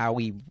on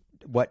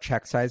what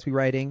check size we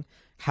writing,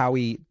 how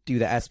we do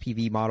the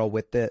SPV model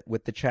with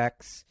the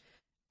checks.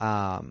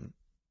 I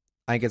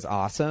think is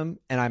awesome,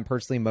 and I'm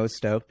personally most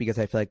stoked because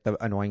I feel like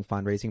the annoying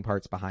fundraising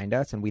part's behind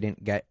us, and we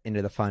didn't get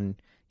into the fun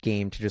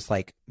game to just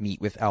like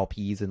meet with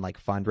LPs and like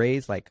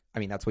fundraise. Like, I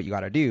mean, that's what you got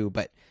to do,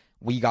 but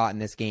we got in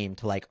this game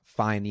to like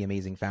find the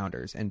amazing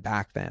founders and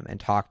back them and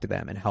talk to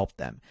them and help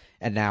them,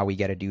 and now we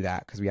get to do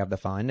that because we have the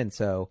fund, and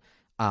so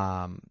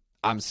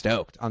I'm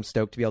stoked. I'm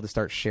stoked to be able to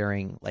start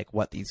sharing like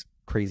what these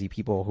crazy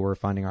people who are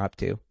funding are up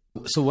to.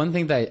 So one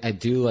thing that I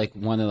do like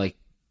want to like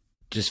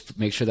just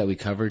make sure that we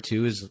cover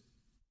too is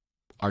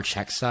our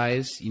check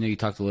size. You know, you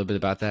talked a little bit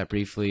about that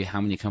briefly, how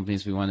many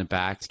companies we want to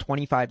back. It's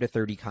 25 to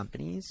 30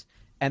 companies,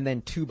 and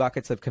then 2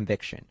 buckets of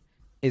conviction.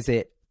 Is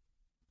it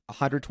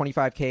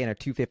 125K and a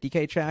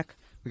 250K check?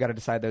 We got to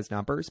decide those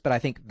numbers. But I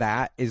think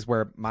that is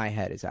where my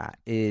head is at,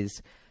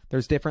 is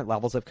there's different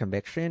levels of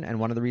conviction. And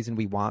one of the reasons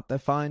we want the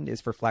fund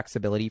is for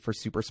flexibility for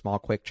super small,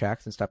 quick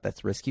checks and stuff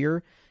that's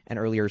riskier and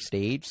earlier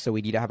stage. So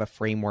we need to have a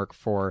framework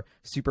for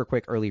super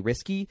quick, early,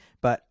 risky,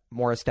 but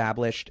more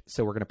established.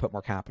 So we're going to put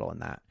more capital in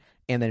that.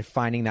 And then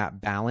finding that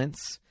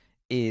balance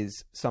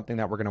is something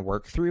that we're going to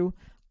work through.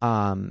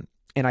 And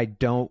I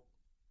don't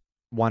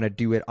want to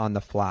do it on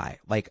the fly.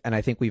 And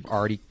I think we've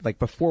already,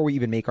 before we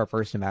even make our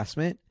first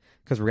investment,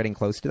 because we're getting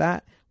close to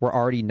that, we're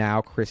already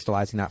now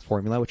crystallizing that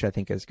formula, which I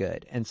think is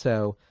good. And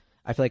so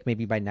I feel like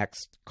maybe by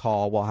next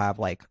call, we'll have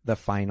the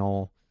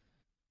final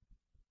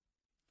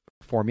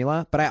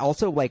formula. But I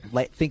also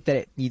think that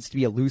it needs to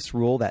be a loose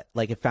rule that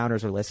if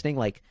founders are listening,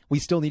 we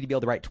still need to be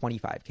able to write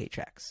 25K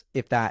checks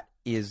if that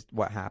is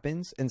what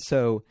happens. And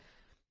so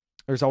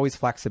there's always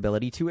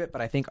flexibility to it.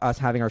 But I think us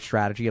having our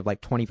strategy of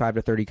 25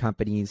 to 30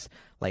 companies,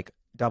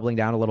 doubling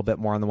down a little bit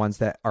more on the ones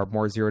that are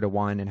more 0 to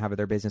 1 and have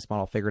their business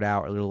model figured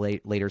out a little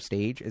later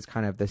stage is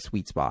kind of the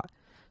sweet spot.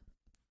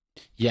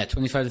 Yeah,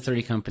 25 to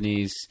 30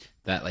 companies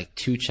that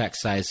 2 check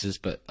sizes,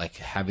 but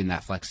having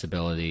that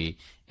flexibility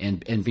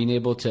and being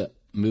able to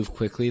move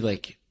quickly.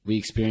 We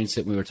experienced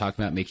it when we were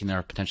talking about making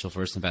our potential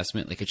first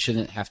investment. It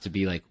shouldn't have to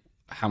be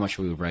how much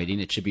are we writing.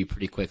 It should be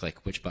pretty quick.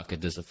 Which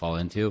bucket does it fall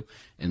into?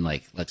 And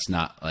let's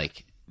not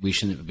we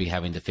shouldn't be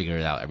having to figure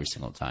it out every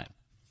single time.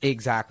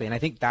 Exactly. And I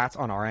think that's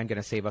on our end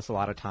going to save us a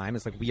lot of time.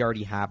 It's we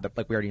already have,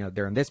 but we already know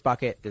they're in this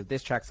bucket, there's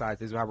this check size,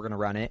 this is how we're going to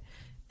run it,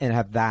 and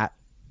have that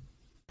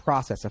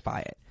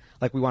processify it.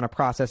 We want to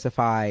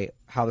processify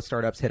how the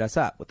startups hit us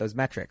up with those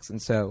metrics.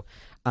 And so,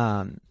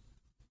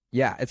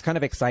 yeah, it's kind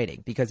of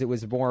exciting because it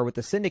was more with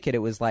the syndicate. It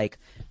was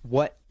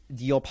what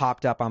deal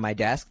popped up on my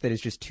desk that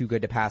is just too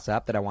good to pass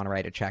up that I want to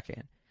write a check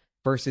in,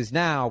 versus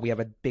now we have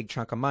a big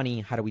chunk of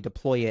money. How do we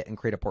deploy it and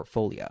create a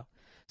portfolio?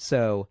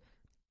 So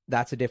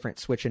that's a different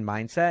switch in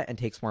mindset and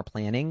takes more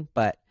planning,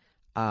 but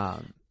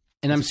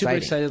and I'm super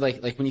excited.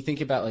 When you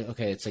think about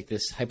okay, it's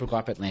this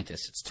Hyperguap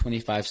Atlantis. It's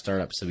 25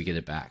 startups, so we get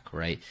it back,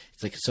 right?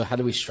 It's so how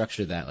do we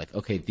structure that?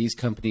 Okay, these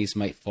companies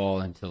might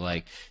fall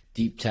into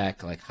deep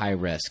tech, high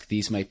risk.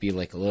 These might be a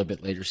little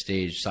bit later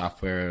stage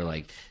software,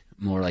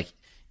 more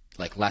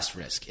less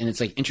risk. And it's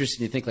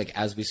interesting to think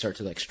as we start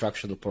to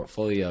structure the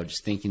portfolio,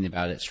 just thinking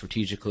about it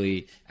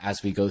strategically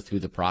as we go through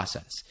the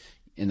process.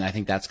 And I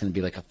think that's going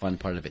to be a fun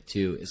part of it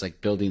too, is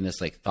building this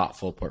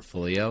thoughtful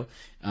portfolio,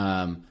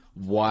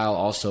 while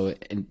also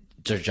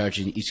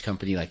judging each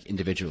company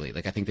individually.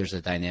 I think there's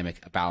a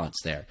balance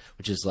there,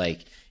 which is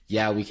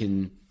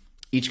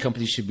each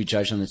company should be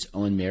judged on its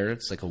own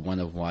merits, a 1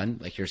 of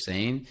 1, you're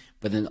saying.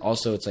 But then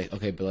also it's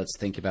okay, but let's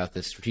think about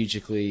this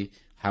strategically.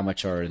 How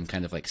much are in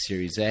kind of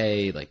Series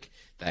A,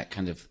 that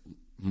kind of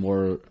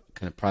more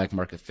kind of product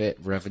market fit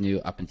revenue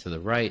up and to the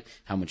right?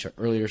 How much are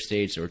earlier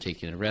stage that we're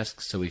taking a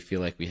risk? So we feel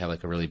like we have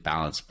a really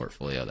balanced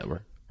portfolio that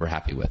we're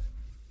happy with.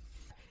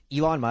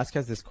 Elon Musk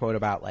has this quote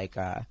about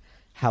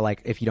how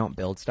if you don't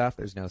build stuff,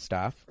 there's no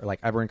stuff, or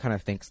everyone kind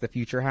of thinks the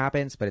future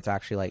happens, but it's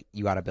actually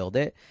you got to build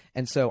it.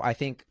 And so I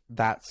think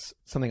that's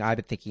something I've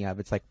been thinking of.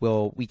 It's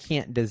we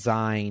can't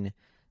design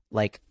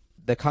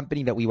the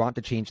company that we want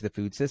to change the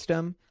food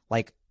system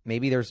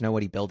maybe there's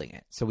nobody building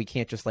it. So we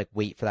can't just like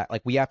wait for that.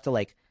 Like we have to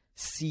like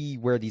see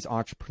where these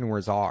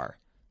entrepreneurs are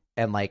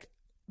and like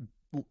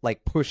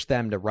push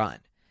them to run.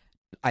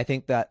 I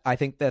think that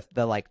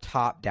the like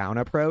top down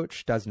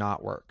approach does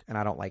not work, and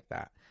I don't like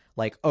that.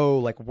 Like, oh,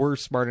 like we're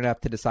smart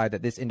enough to decide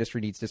that this industry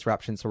needs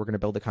disruption, so we're going to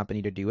build a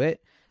company to do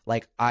it.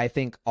 Like, I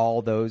think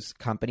all those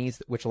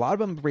companies, which a lot of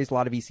them have raised a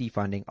lot of VC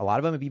funding, a lot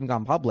of them have even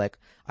gone public,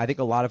 I think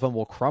a lot of them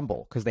will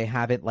crumble because they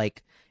haven't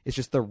like, it's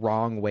just the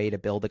wrong way to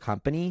build a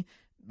company,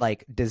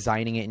 like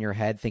designing it in your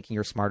head, thinking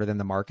you're smarter than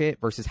the market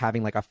versus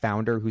having like a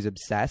founder who's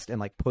obsessed and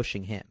like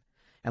pushing him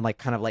and like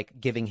kind of like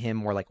giving him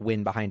more like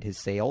wind behind his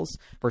sails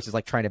versus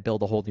like trying to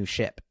build a whole new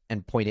ship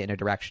and point it in a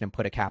direction and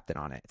put a captain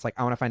on it. It's like,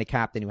 I want to find a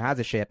captain who has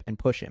a ship and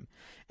push him.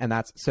 And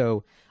that's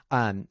so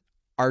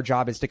our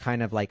job is to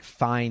kind of like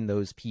find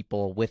those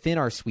people within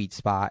our sweet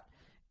spot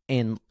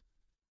and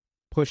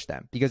push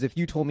them. Because if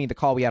you told me the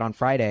call we had on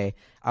Friday,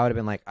 I would have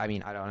been like, I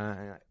mean, I don't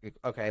know.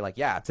 Okay. Like,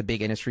 yeah, it's a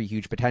big industry,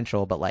 huge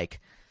potential, but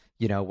like,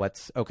 you know,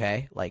 what's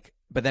okay. Like,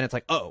 but then it's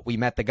like, oh, we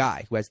met the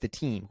guy who has the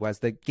team, who has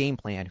the game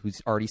plan, who's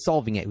already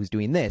solving it, who's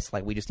doing this.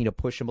 Like, we just need to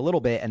push him a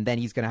little bit, and then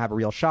he's going to have a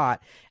real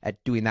shot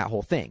at doing that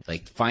whole thing.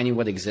 Like finding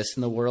what exists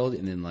in the world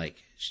and then like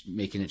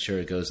making it sure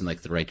it goes in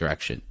like the right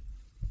direction.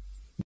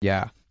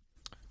 Yeah.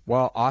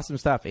 Well, awesome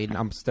stuff, Aiden.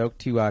 I'm stoked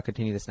to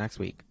continue this next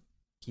week.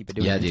 Keep it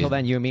doing it. Until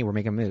then, you and me, we're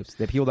making moves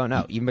that people don't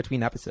know. Even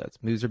between episodes,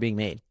 moves are being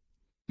made.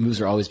 Moves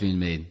are always being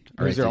made.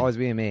 Moves are always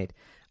being made.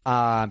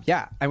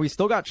 Yeah, and we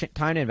still got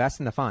time to invest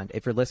in the fund.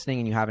 If you're listening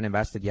and you haven't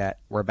invested yet,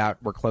 we're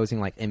closing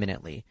like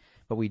imminently,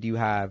 but we do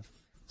have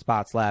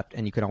spots left,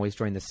 and you can always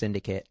join the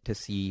syndicate to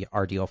see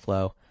our deal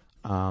flow.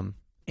 And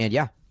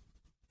yeah,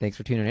 thanks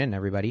for tuning in,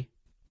 everybody.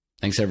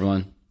 Thanks,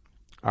 everyone.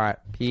 All right,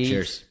 peace.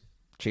 Cheers.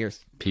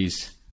 Cheers. Peace.